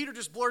right, so Peter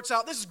just blurts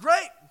out, this is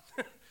great.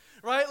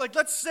 Right? Like,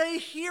 let's stay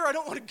here. I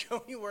don't want to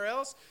go anywhere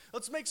else.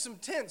 Let's make some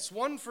tents,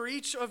 one for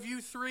each of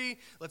you 3.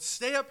 Let's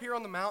stay up here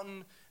on the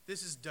mountain.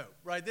 This is dope,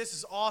 right? This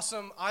is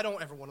awesome. I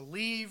don't ever want to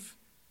leave.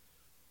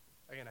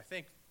 Again, I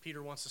think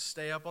Peter wants to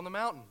stay up on the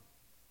mountain.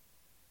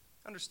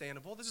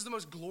 Understandable. This is the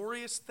most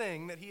glorious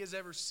thing that he has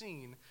ever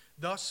seen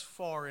thus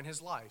far in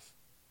his life.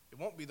 It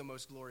won't be the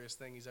most glorious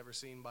thing he's ever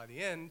seen by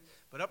the end,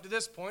 but up to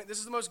this point, this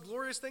is the most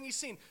glorious thing he's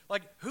seen.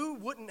 Like, who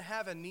wouldn't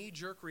have a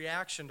knee-jerk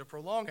reaction to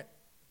prolong it?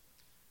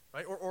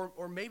 Right?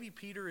 Or maybe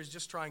Peter is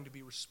just trying to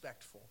be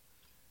respectful,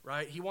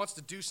 right? He wants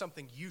to do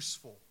something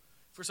useful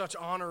for such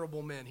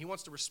honorable men. He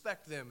wants to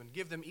respect them and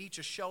give them each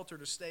a shelter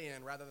to stay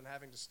in rather than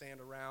having to stand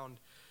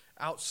around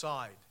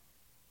outside,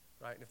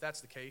 right? And if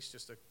that's the case,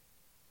 just a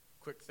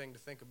quick thing to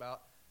think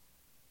about,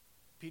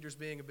 Peter's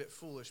being a bit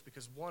foolish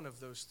because one of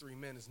those three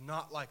men is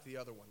not like the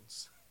other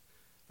ones,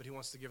 but he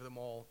wants to give them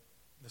all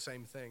the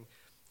same thing.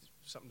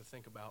 Something to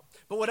think about.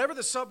 But whatever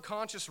the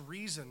subconscious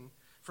reason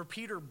for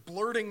Peter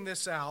blurting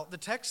this out, the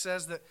text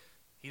says that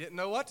he didn't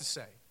know what to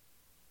say.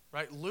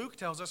 Right? Luke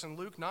tells us in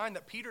Luke 9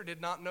 that Peter did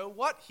not know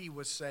what he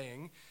was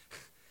saying,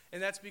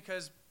 and that's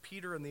because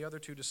Peter and the other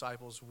two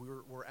disciples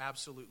were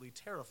absolutely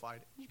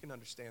terrified. You can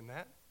understand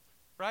that,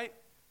 right?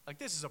 Like,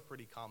 this is a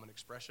pretty common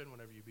expression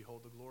whenever you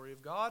behold the glory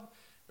of God.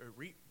 Or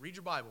read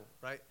your Bible,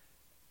 right?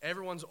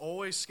 Everyone's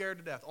always scared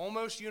to death,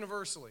 almost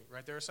universally,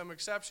 right? There are some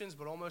exceptions,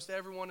 but almost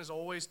everyone is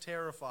always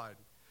terrified.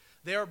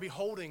 They are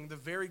beholding the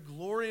very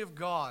glory of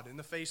God in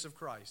the face of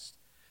Christ.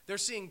 They're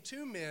seeing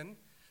two men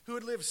who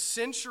had lived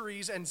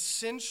centuries and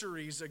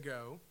centuries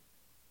ago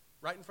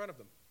right in front of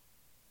them,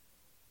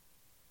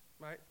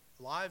 right?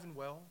 Alive and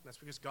well. That's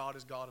because God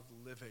is God of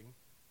the living,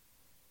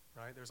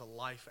 right? There's a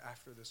life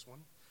after this one.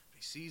 But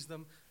he sees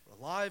them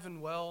alive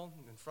and well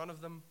in front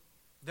of them.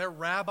 Their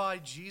rabbi,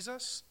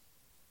 Jesus,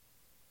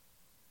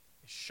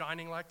 is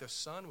shining like the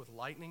sun with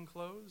lightning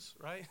clothes,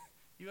 right?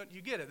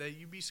 You get it.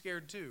 You'd be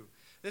scared too.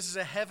 This is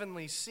a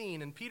heavenly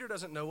scene, and Peter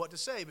doesn't know what to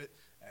say, but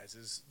as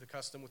is the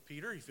custom with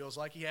Peter, he feels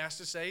like he has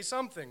to say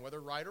something,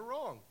 whether right or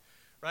wrong,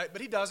 right?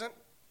 But he doesn't.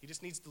 He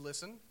just needs to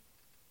listen.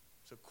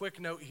 So quick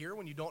note here,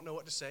 when you don't know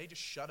what to say,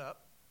 just shut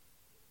up,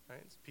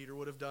 right? Peter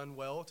would have done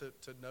well to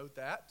note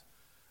that.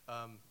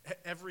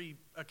 Every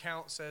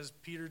account says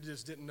Peter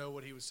just didn't know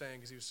what he was saying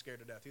because he was scared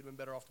to death. He'd been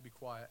better off to be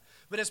quiet.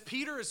 But as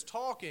Peter is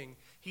talking,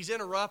 he's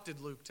interrupted,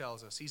 Luke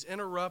tells us. He's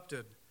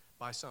interrupted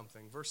by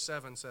something. Verse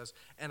 7 says,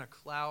 and a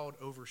cloud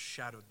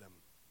overshadowed them.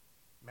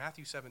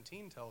 Matthew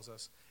 17 tells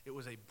us it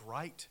was a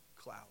bright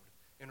cloud.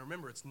 And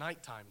remember, it's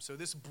nighttime. So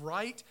this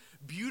bright,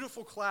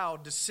 beautiful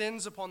cloud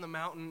descends upon the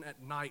mountain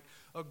at night.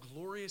 A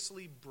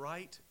gloriously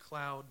bright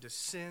cloud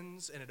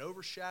descends, and it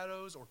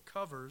overshadows or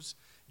covers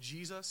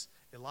Jesus,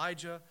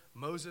 Elijah,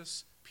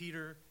 Moses,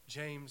 Peter,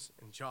 James,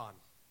 and John.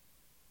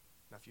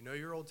 Now, if you know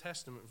your Old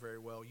Testament very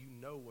well, you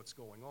know what's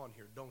going on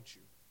here, don't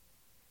you?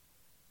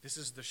 This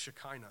is the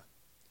Shekinah.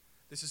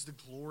 This is the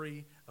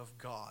glory of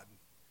God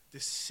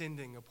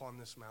descending upon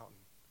this mountain,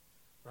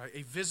 right?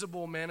 A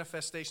visible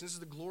manifestation. This is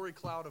the glory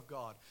cloud of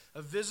God.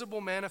 A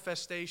visible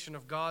manifestation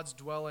of God's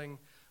dwelling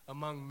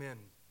among men.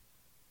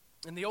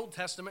 In the Old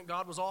Testament,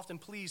 God was often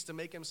pleased to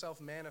make himself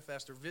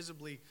manifest or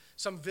visibly,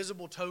 some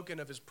visible token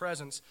of his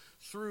presence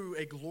through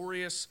a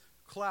glorious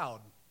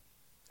cloud.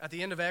 At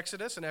the end of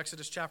Exodus, in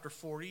Exodus chapter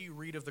 40, you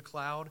read of the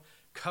cloud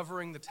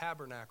covering the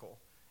tabernacle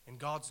and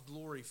God's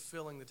glory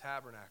filling the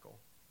tabernacle.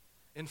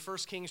 In 1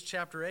 Kings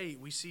chapter 8,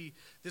 we see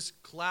this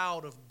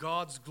cloud of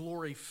God's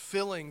glory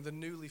filling the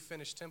newly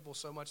finished temple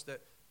so much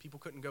that people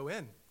couldn't go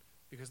in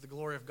because the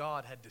glory of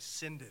God had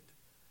descended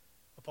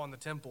upon the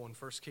temple in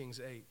 1 Kings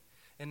 8.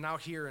 And now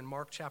here in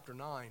Mark chapter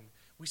 9,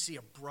 we see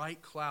a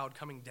bright cloud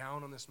coming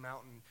down on this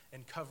mountain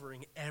and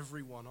covering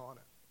everyone on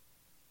it.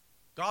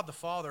 God the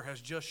Father has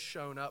just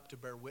shown up to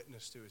bear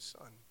witness to his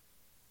Son.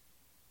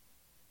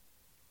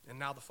 And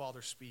now the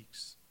Father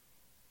speaks.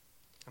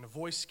 And a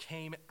voice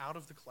came out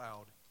of the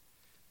cloud.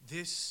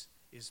 This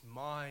is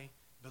my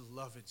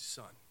beloved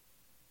Son.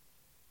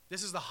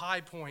 This is the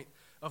high point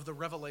of the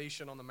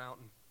revelation on the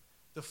mountain.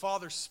 The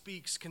Father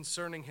speaks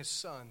concerning his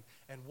Son,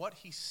 and what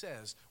he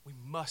says, we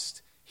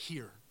must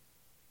hear.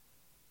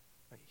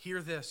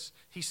 Hear this.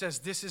 He says,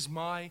 this is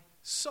my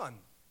Son.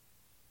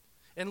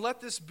 And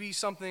let this be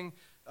something,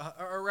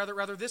 or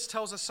rather, this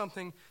tells us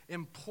something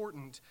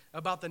important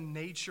about the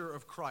nature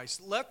of Christ.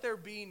 Let there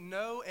be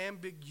no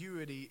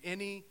ambiguity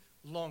any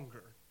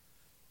longer.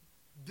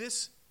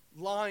 This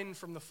line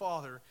from the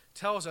Father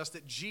tells us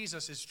that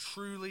Jesus is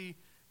truly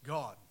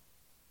God.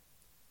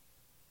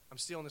 I'm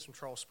stealing this from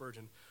Charles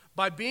Spurgeon.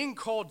 By being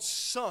called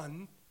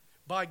Son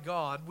by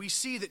God, we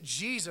see that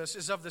Jesus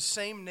is of the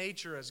same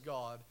nature as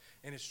God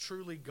and is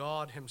truly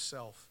God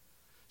himself.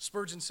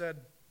 Spurgeon said,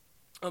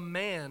 a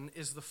man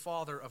is the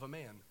father of a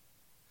man.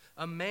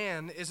 A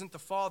man isn't the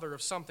father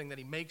of something that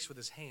he makes with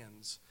his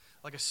hands,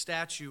 like a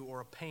statue or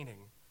a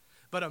painting.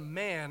 But a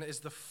man is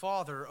the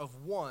father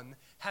of one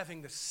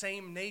having the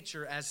same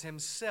nature as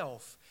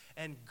himself,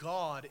 and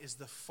God is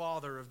the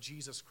Father of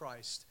Jesus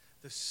Christ,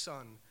 the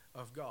Son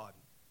of God.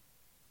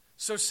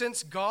 So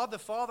since God the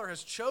Father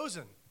has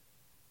chosen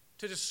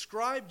to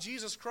describe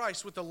Jesus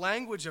Christ with the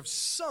language of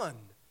Son,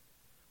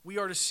 we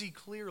are to see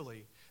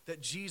clearly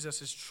that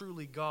Jesus is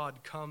truly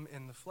God come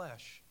in the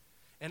flesh.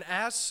 And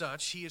as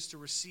such, he is to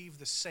receive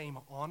the same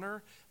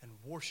honor and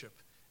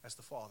worship as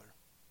the Father.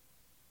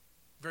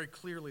 Very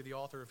clearly, the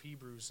author of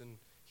Hebrews in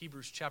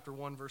Hebrews chapter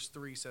 1, verse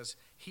 3 says,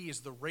 he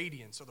is the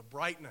radiance or the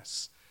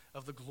brightness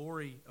of the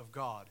glory of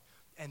God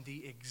and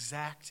the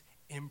exact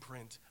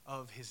imprint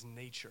of his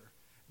nature.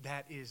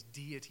 That is,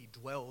 deity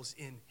dwells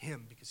in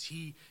him because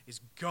he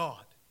is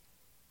God.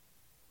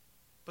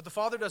 But the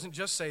Father doesn't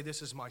just say,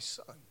 this is my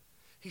Son.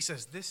 He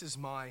says, this is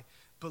my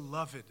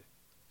beloved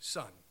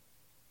Son.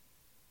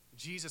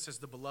 Jesus is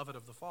the beloved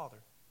of the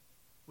Father.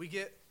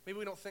 Maybe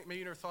we don't think, maybe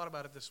you never thought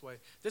about it this way.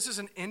 This is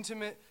an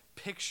intimate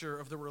picture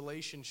of the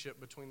relationship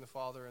between the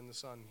Father and the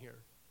Son here.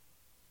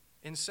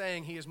 In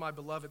saying, he is my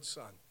beloved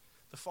Son,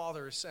 the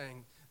Father is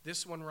saying,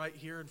 this one right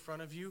here in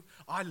front of you,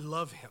 I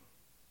love him.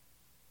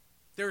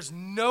 There's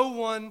no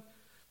one,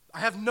 I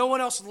have no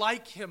one else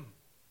like him.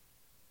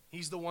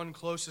 He's the one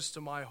closest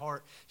to my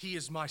heart. He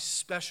is my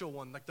special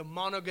one, like the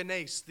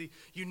monogenes, the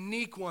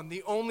unique one,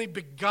 the only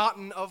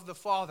begotten of the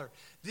Father.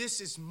 This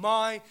is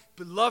my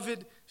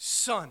beloved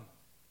Son.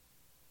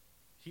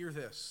 Hear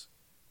this.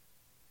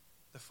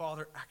 The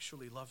Father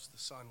actually loves the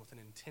Son with an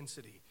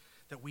intensity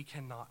that we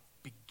cannot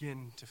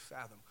begin to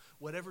fathom.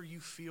 Whatever you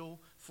feel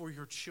for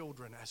your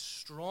children, as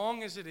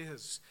strong as it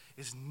is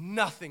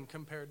nothing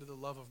compared to the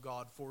love of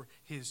God for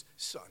his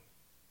Son.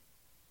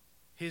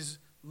 His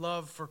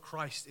love for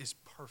Christ is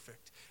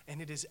perfect,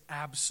 and it is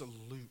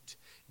absolute.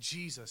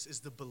 Jesus is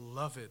the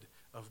beloved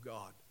of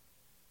God.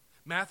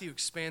 Matthew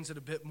expands it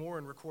a bit more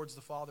and records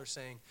the Father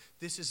saying,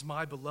 this is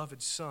my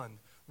beloved Son,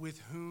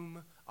 with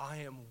whom I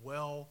am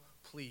well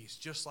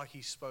pleased, just like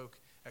he spoke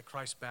at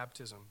Christ's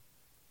baptism.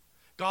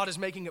 God is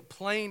making it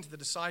plain to the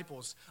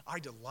disciples, I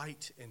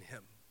delight in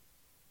him.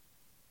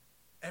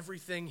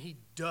 Everything he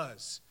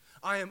does,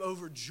 I am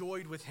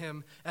overjoyed with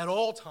him at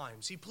all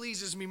times. He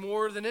pleases me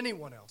more than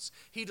anyone else.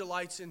 He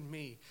delights in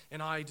me,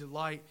 and I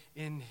delight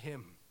in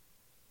him.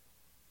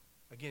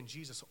 Again,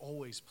 Jesus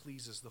always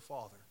pleases the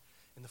Father,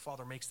 and the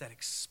Father makes that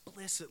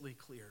explicitly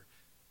clear.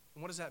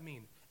 And what does that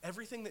mean?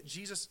 Everything that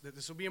Jesus,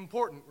 this will be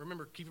important.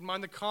 Remember, keep in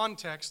mind the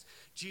context.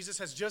 Jesus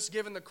has just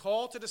given the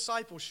call to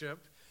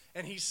discipleship,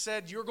 and he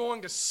said, you're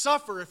going to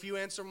suffer if you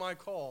answer my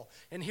call.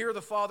 And here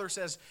the Father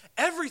says,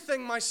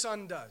 everything my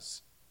Son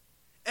does,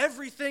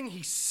 everything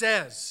he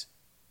says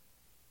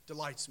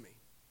delights me.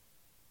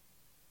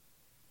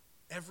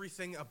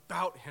 Everything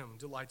about him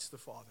delights the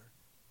Father.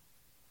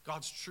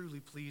 God's truly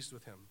pleased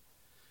with him.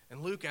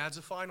 And Luke adds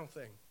a final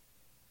thing.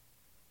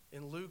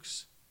 In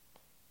Luke's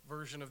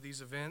version of these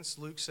events,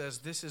 Luke says,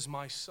 this is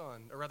my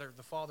Son. Or rather,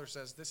 the Father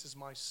says, this is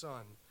my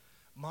Son,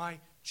 my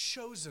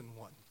chosen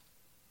one.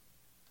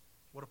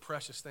 What a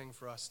precious thing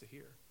for us to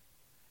hear.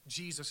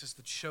 Jesus is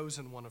the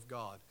chosen one of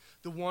God,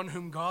 the one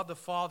whom God the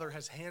Father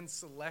has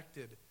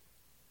hand-selected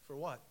for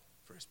what?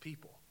 For his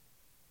people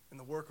and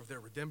the work of their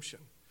redemption,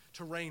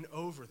 to reign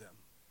over them.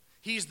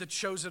 He's the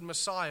chosen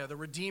Messiah, the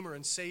Redeemer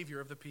and Savior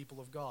of the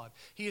people of God.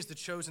 He is the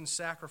chosen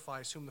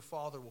sacrifice whom the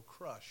Father will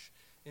crush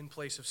in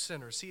place of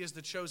sinners. He is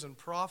the chosen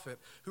prophet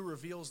who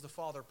reveals the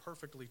Father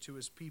perfectly to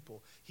his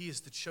people. He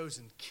is the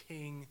chosen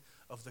King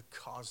of the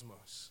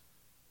cosmos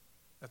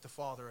that the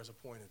Father has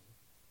appointed,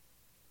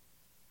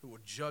 who will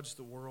judge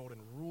the world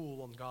and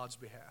rule on God's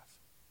behalf.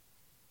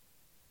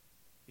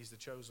 He's the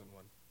chosen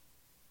one.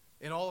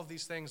 In all of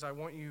these things, I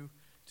want you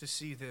to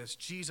see this.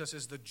 Jesus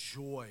is the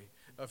joy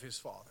of his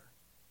Father.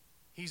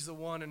 He's the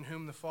one in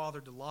whom the Father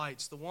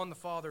delights, the one the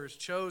Father has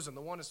chosen,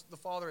 the one the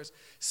Father has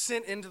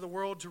sent into the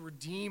world to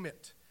redeem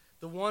it,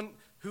 the one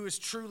who is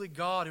truly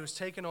God, who has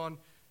taken on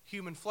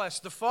human flesh.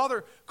 The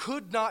Father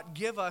could not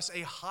give us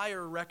a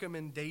higher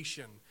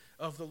recommendation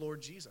of the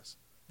Lord Jesus.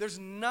 There's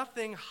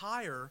nothing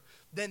higher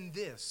than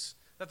this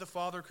that the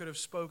Father could have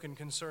spoken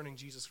concerning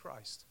Jesus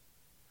Christ.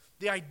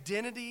 The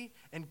identity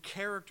and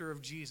character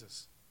of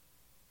Jesus.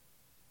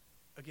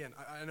 Again,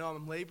 I know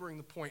I'm laboring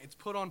the point. It's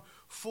put on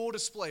full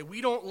display. We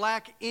don't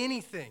lack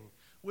anything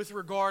with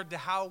regard to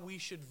how we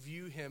should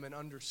view him and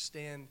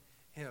understand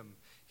him.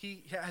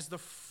 He has the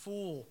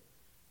full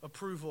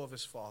approval of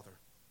his Father.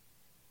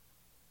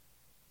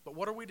 But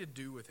what are we to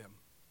do with him?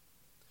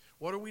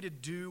 What are we to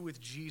do with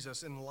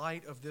Jesus in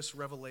light of this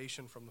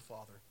revelation from the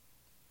Father?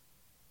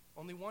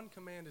 Only one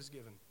command is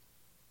given.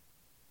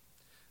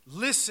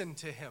 Listen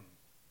to him.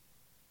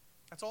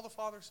 That's all the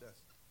Father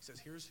says. He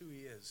says, here's who he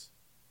is.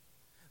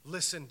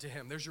 Listen to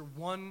him. There's your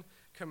one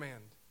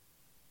command.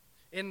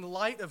 In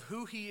light of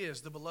who he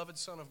is, the beloved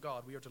Son of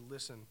God, we are to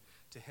listen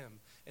to him.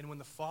 And when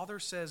the Father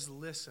says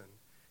listen,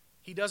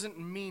 he doesn't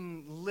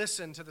mean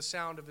listen to the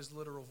sound of his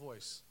literal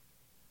voice.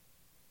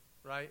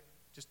 Right?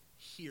 Just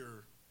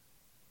hear.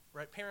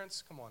 Right?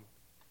 Parents, come on.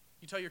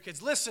 You tell your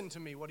kids, listen to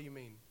me. What do you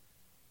mean?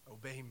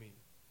 Obey me.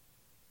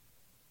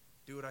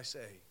 Do what I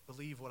say.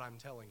 Believe what I'm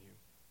telling you.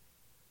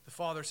 The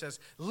Father says,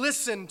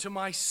 listen to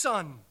my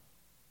Son.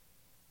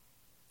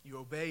 You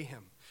obey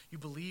him. You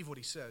believe what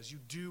he says. You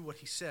do what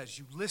he says.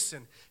 You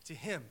listen to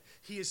him.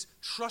 He is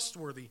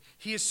trustworthy.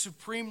 He is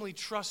supremely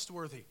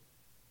trustworthy.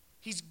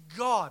 He's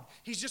God.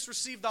 He's just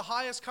received the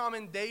highest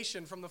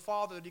commendation from the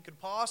Father that he could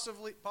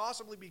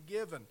possibly be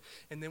given.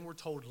 And then we're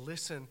told,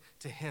 listen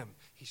to him.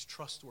 He's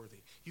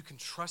trustworthy. You can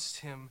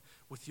trust him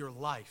with your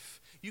life.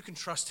 You can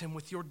trust him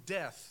with your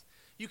death.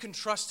 You can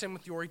trust him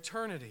with your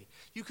eternity.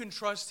 You can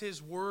trust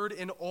his word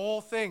in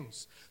all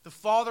things. The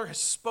Father has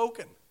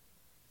spoken.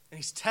 And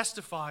he's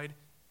testified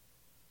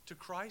to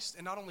Christ,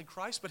 and not only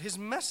Christ, but his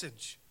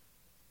message.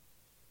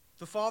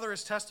 The Father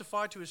has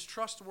testified to his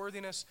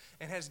trustworthiness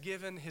and has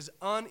given his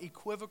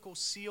unequivocal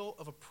seal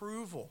of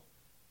approval.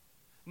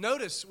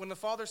 Notice when the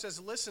Father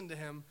says, listen to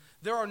him,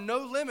 there are no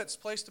limits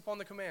placed upon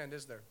the command,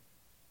 is there?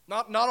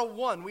 Not a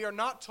one. We are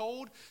not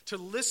told to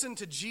listen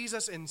to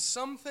Jesus in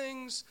some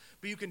things,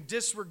 but you can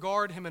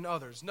disregard him in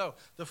others. No,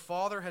 the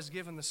Father has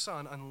given the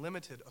Son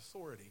unlimited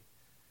authority,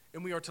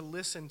 and we are to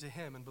listen to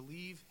him and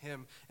believe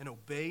him and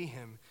obey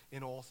him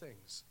in all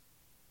things.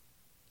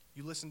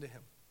 You listen to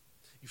him.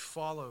 You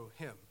follow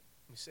him.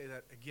 Let me say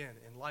that again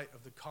in light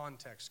of the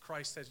context.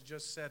 Christ has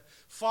just said,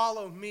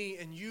 follow me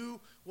and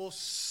you will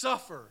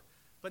suffer.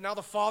 But now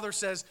the Father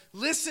says,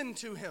 listen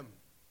to him.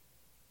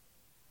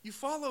 You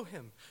follow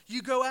him.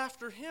 You go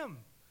after him.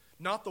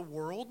 Not the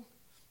world,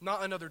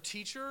 not another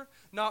teacher,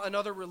 not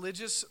another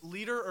religious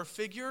leader or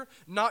figure,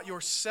 not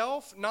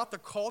yourself, not the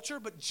culture,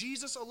 but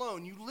Jesus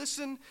alone. You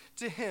listen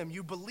to him.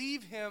 You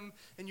believe him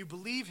and you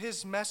believe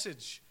his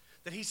message,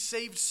 that he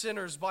saved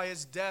sinners by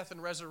his death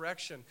and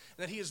resurrection,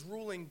 and that he is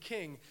ruling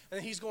king, and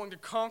that he's going to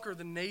conquer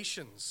the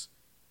nations.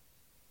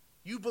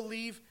 You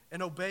believe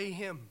and obey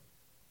him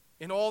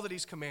in all that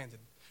he's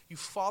commanded. You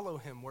follow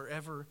him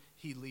wherever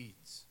he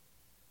leads.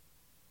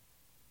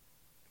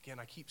 Again,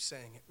 I keep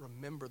saying it.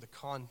 Remember the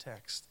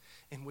context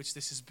in which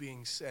this is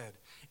being said.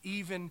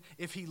 Even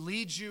if he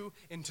leads you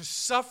into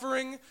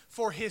suffering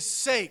for his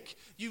sake,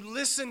 you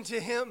listen to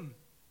him.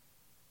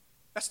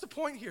 That's the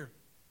point here.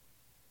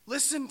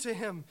 Listen to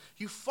him.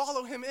 You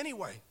follow him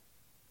anyway.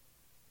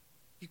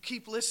 You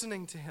keep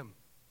listening to him.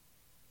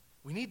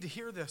 We need to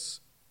hear this.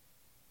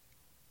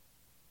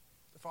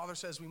 The Father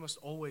says we must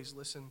always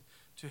listen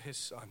to his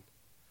Son.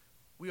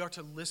 We are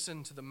to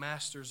listen to the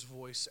Master's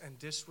voice and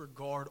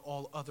disregard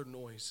all other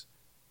noise.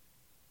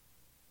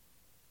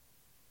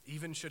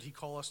 Even should he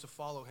call us to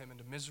follow him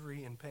into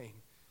misery and pain.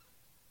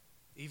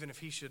 Even if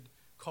he should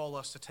call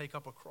us to take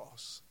up a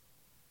cross.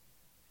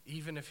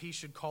 Even if he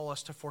should call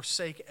us to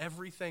forsake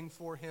everything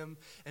for him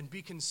and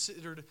be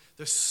considered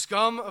the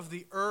scum of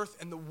the earth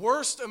and the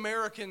worst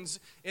Americans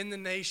in the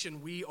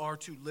nation, we are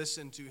to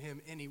listen to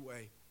him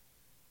anyway.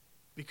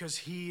 Because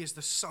he is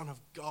the Son of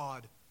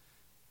God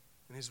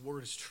and his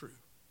word is true.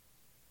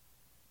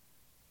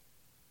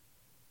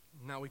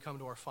 Now we come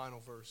to our final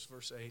verse,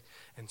 verse 8.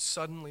 And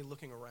suddenly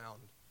looking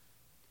around,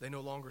 they no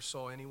longer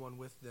saw anyone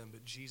with them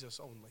but Jesus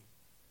only.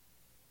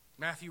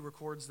 Matthew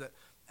records that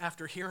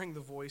after hearing the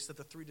voice that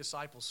the three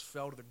disciples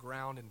fell to the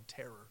ground in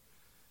terror.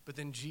 But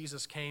then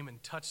Jesus came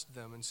and touched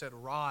them and said,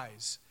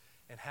 rise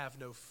and have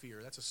no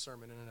fear. That's a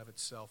sermon in and of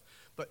itself.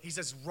 But he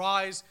says,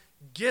 rise,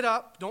 get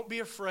up, don't be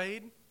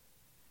afraid.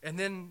 And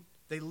then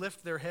they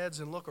lift their heads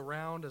and look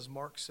around, as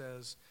Mark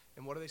says,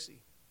 and what do they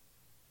see?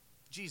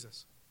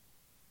 Jesus.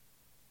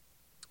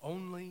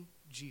 Only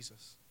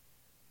Jesus.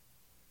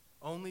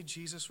 Only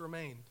Jesus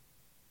remained.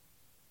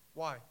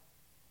 Why?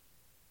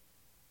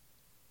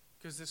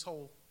 Because this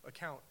whole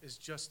account is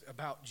just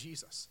about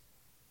Jesus.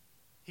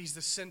 He's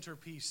the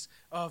centerpiece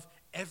of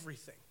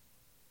everything.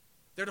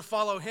 They're to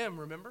follow him,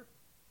 remember?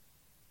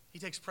 He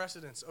takes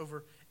precedence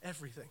over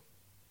everything.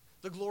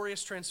 The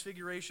glorious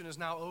transfiguration is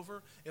now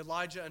over.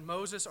 Elijah and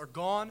Moses are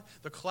gone.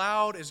 The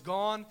cloud is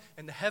gone,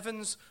 and the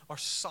heavens are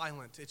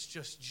silent. It's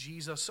just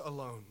Jesus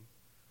alone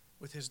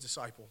with his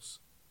disciples.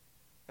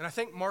 And I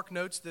think Mark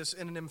notes this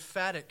in an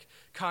emphatic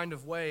kind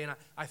of way, and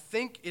I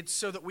think it's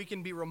so that we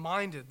can be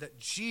reminded that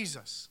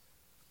Jesus,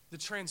 the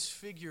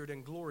transfigured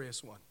and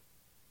glorious one,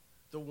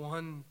 the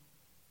one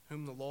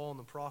whom the law and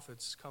the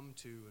prophets come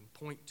to and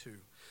point to,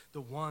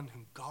 the one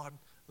whom God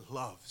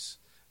loves,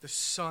 the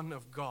Son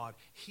of God,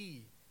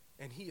 he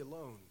and he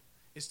alone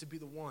is to be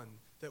the one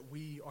that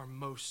we are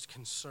most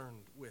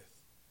concerned with.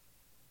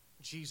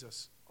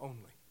 Jesus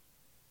only.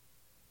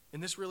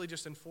 And this really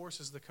just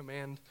enforces the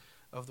command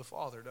of the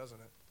Father, doesn't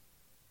it?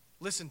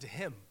 Listen to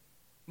him,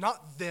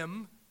 not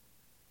them,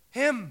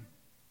 him.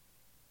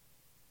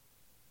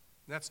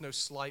 That's no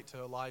slight to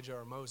Elijah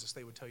or Moses.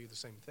 They would tell you the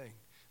same thing.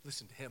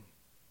 Listen to him.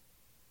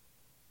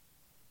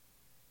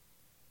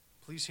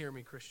 Please hear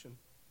me, Christian.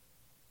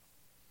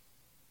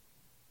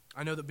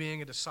 I know that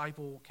being a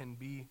disciple can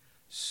be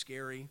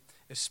scary,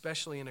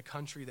 especially in a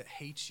country that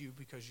hates you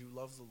because you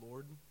love the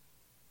Lord.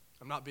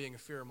 I'm not being a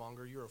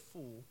fearmonger. You're a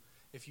fool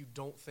if you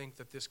don't think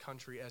that this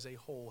country as a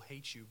whole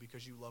hates you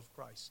because you love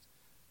Christ,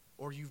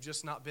 or you've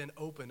just not been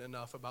open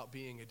enough about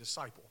being a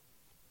disciple.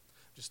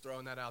 Just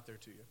throwing that out there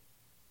to you.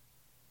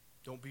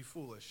 Don't be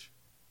foolish.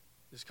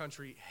 This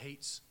country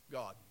hates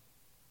God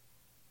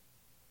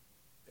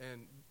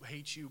and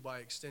hates you by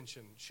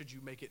extension, should you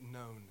make it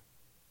known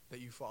that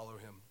you follow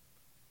him.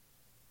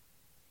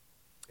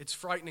 It's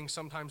frightening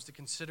sometimes to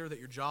consider that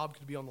your job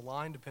could be on the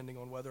line depending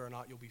on whether or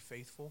not you'll be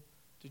faithful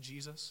to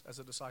Jesus as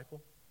a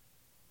disciple.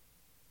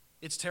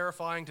 It's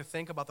terrifying to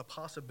think about the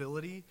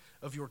possibility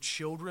of your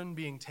children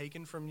being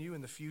taken from you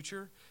in the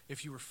future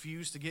if you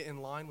refuse to get in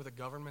line with a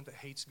government that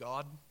hates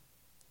God.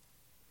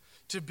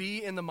 To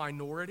be in the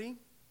minority,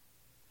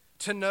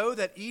 to know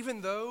that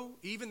even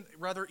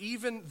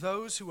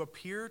those who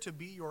appear to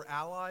be your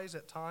allies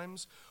at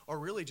times are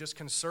really just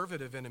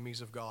conservative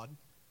enemies of God.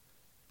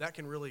 That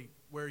can really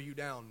wear you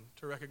down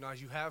to recognize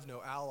you have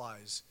no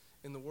allies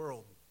in the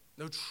world,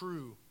 no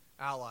true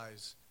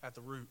allies at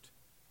the root.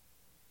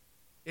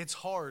 It's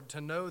hard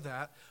to know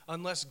that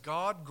unless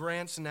God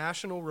grants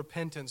national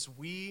repentance,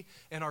 we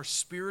and our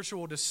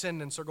spiritual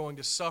descendants are going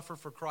to suffer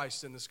for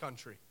Christ in this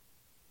country.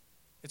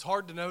 It's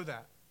hard to know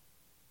that.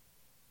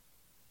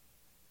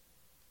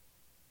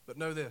 But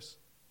know this.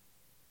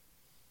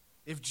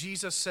 If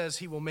Jesus says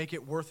he will make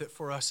it worth it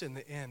for us in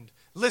the end,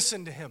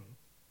 listen to him.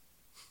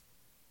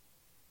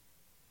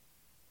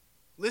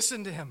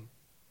 Listen to him.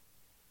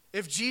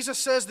 If Jesus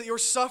says that your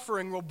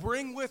suffering will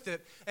bring with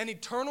it an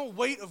eternal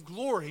weight of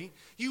glory,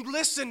 you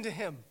listen to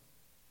him.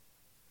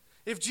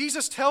 If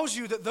Jesus tells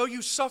you that though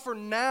you suffer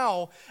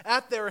now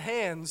at their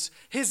hands,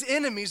 his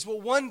enemies will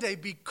one day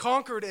be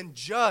conquered and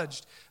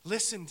judged,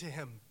 listen to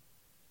him.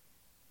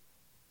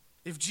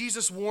 If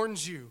Jesus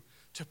warns you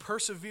to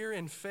persevere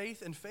in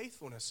faith and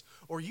faithfulness,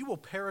 or you will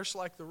perish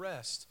like the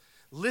rest,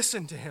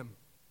 listen to him.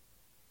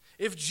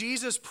 If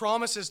Jesus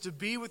promises to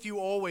be with you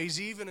always,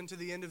 even unto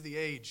the end of the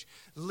age,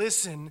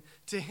 listen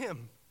to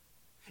him.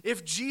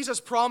 If Jesus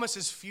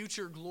promises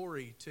future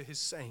glory to his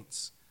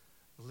saints,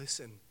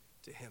 listen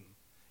to him.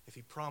 If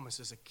he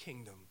promises a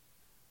kingdom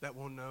that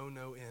will know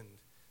no end,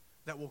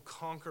 that will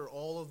conquer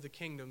all of the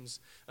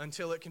kingdoms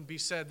until it can be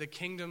said the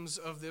kingdoms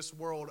of this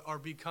world are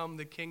become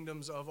the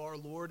kingdoms of our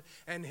Lord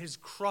and his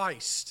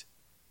Christ,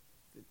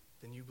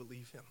 then you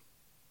believe him.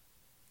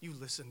 You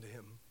listen to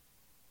him.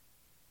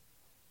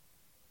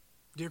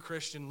 Dear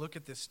Christian, look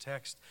at this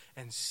text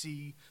and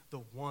see the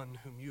one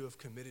whom you have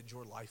committed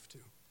your life to.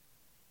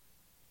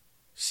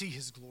 See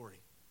his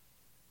glory,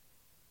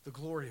 the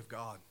glory of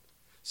God.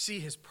 See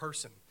his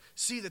person.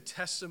 See the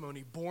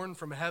testimony born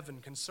from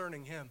heaven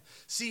concerning him.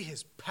 See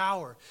his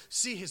power.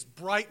 See his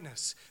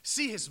brightness.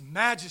 See his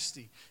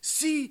majesty.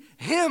 See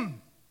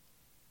him.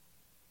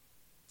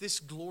 This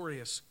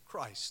glorious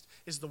Christ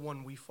is the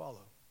one we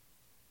follow.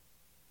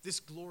 This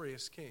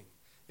glorious King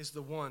is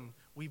the one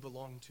we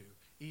belong to,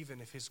 even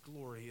if his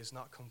glory is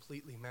not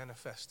completely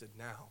manifested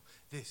now.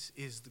 This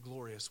is the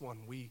glorious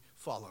one we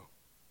follow.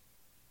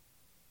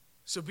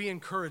 So be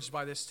encouraged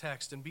by this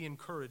text and be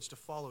encouraged to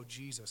follow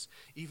Jesus,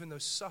 even though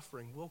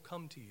suffering will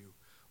come to you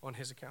on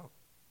his account.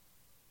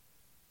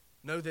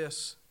 Know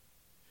this,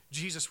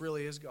 Jesus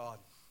really is God.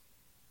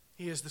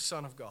 He is the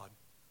Son of God.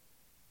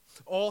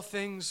 All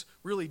things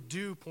really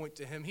do point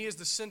to him. He is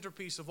the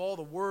centerpiece of all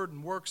the word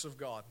and works of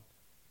God.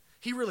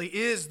 He really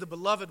is the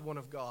beloved one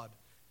of God,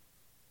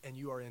 and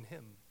you are in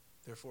him.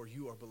 Therefore,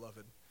 you are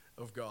beloved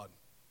of God.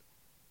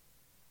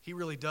 He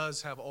really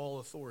does have all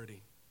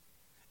authority,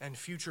 and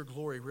future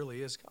glory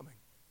really is coming.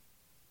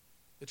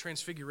 The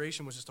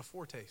Transfiguration was just a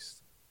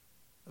foretaste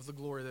of the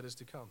glory that is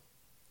to come.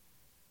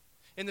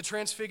 In the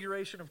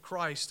Transfiguration of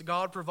Christ,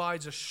 God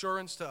provides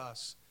assurance to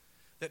us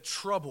that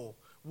trouble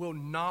will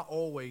not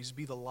always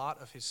be the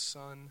lot of his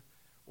Son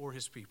or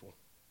his people.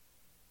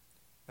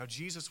 Now,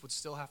 Jesus would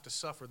still have to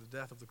suffer the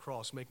death of the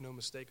cross. Make no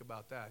mistake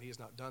about that. He has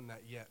not done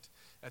that yet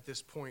at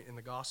this point in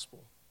the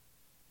gospel.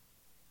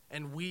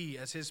 And we,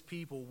 as his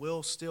people,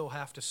 will still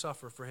have to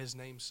suffer for his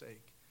name's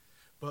sake.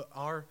 But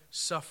our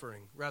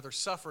suffering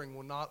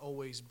will not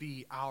always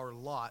be our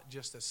lot,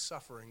 just as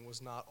suffering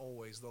was not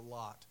always the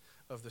lot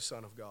of the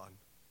Son of God.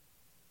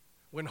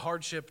 When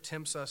hardship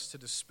tempts us to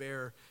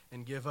despair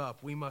and give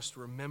up, we must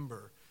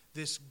remember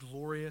this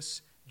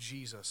glorious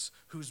Jesus,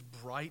 whose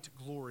bright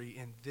glory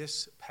in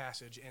this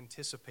passage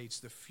anticipates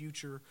the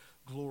future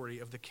glory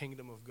of the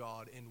kingdom of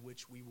God in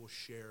which we will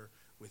share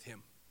with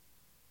him.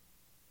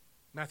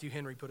 Matthew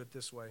Henry put it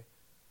this way: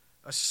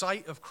 a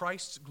sight of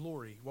Christ's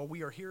glory while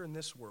we are here in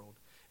this world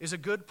is a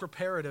good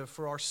preparative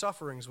for our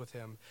sufferings with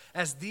him,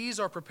 as these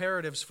are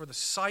preparatives for the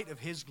sight of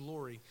his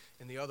glory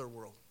in the other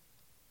world.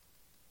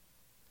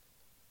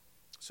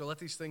 So let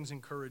these things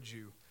encourage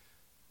you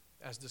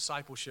as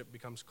discipleship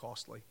becomes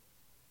costly.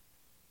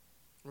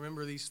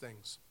 Remember these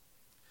things.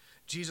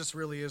 Jesus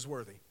really is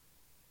worthy.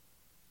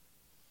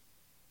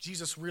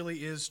 Jesus really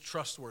is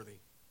trustworthy.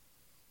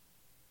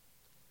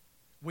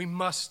 We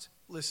must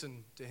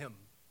listen to him.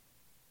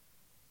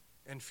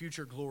 And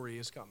future glory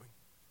is coming.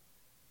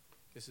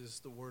 This is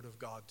the word of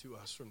God to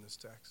us from this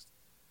text.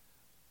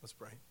 Let's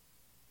pray.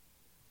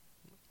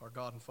 Our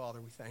God and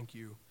Father, we thank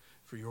you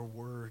for your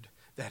word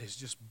that is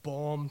just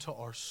balm to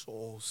our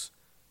souls,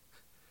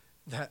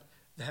 that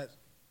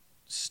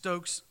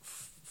stokes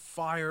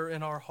fire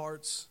in our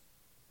hearts,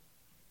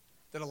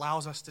 that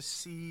allows us to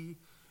see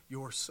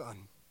your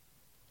Son.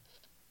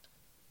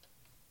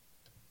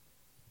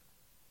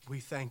 We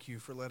thank you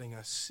for letting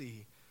us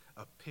see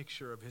a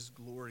picture of his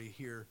glory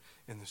here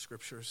in the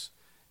Scriptures,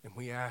 and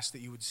we ask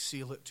that you would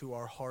seal it to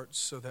our hearts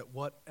so that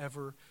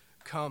whatever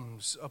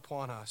comes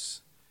upon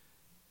us,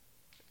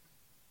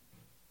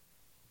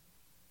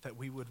 that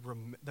we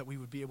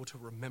would be able to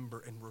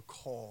remember and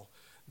recall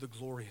the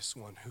glorious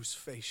one whose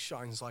face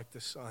shines like the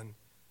sun,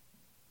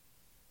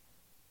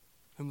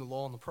 whom the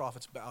law and the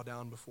prophets bow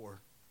down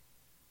before,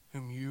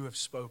 whom you have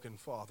spoken,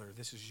 Father.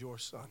 This is your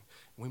Son.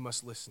 We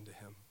must listen to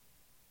him.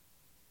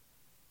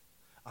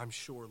 I'm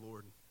sure,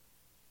 Lord,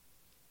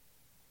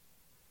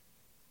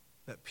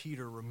 that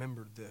Peter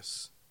remembered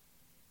this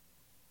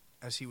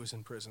as he was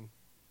in prison.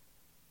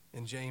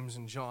 And James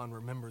and John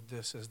remembered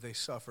this as they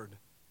suffered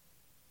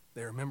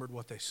They remembered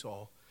what they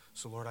saw.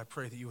 So, Lord, I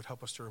pray that you would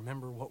help us to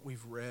remember what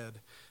we've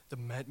read, the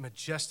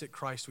majestic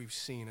Christ we've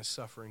seen as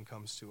suffering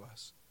comes to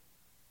us.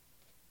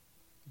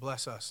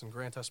 Bless us and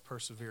grant us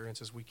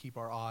perseverance as we keep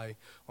our eye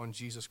on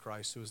Jesus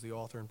Christ, who is the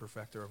author and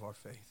perfecter of our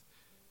faith.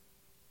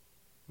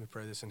 We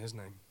pray this in his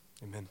name.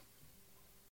 Amen.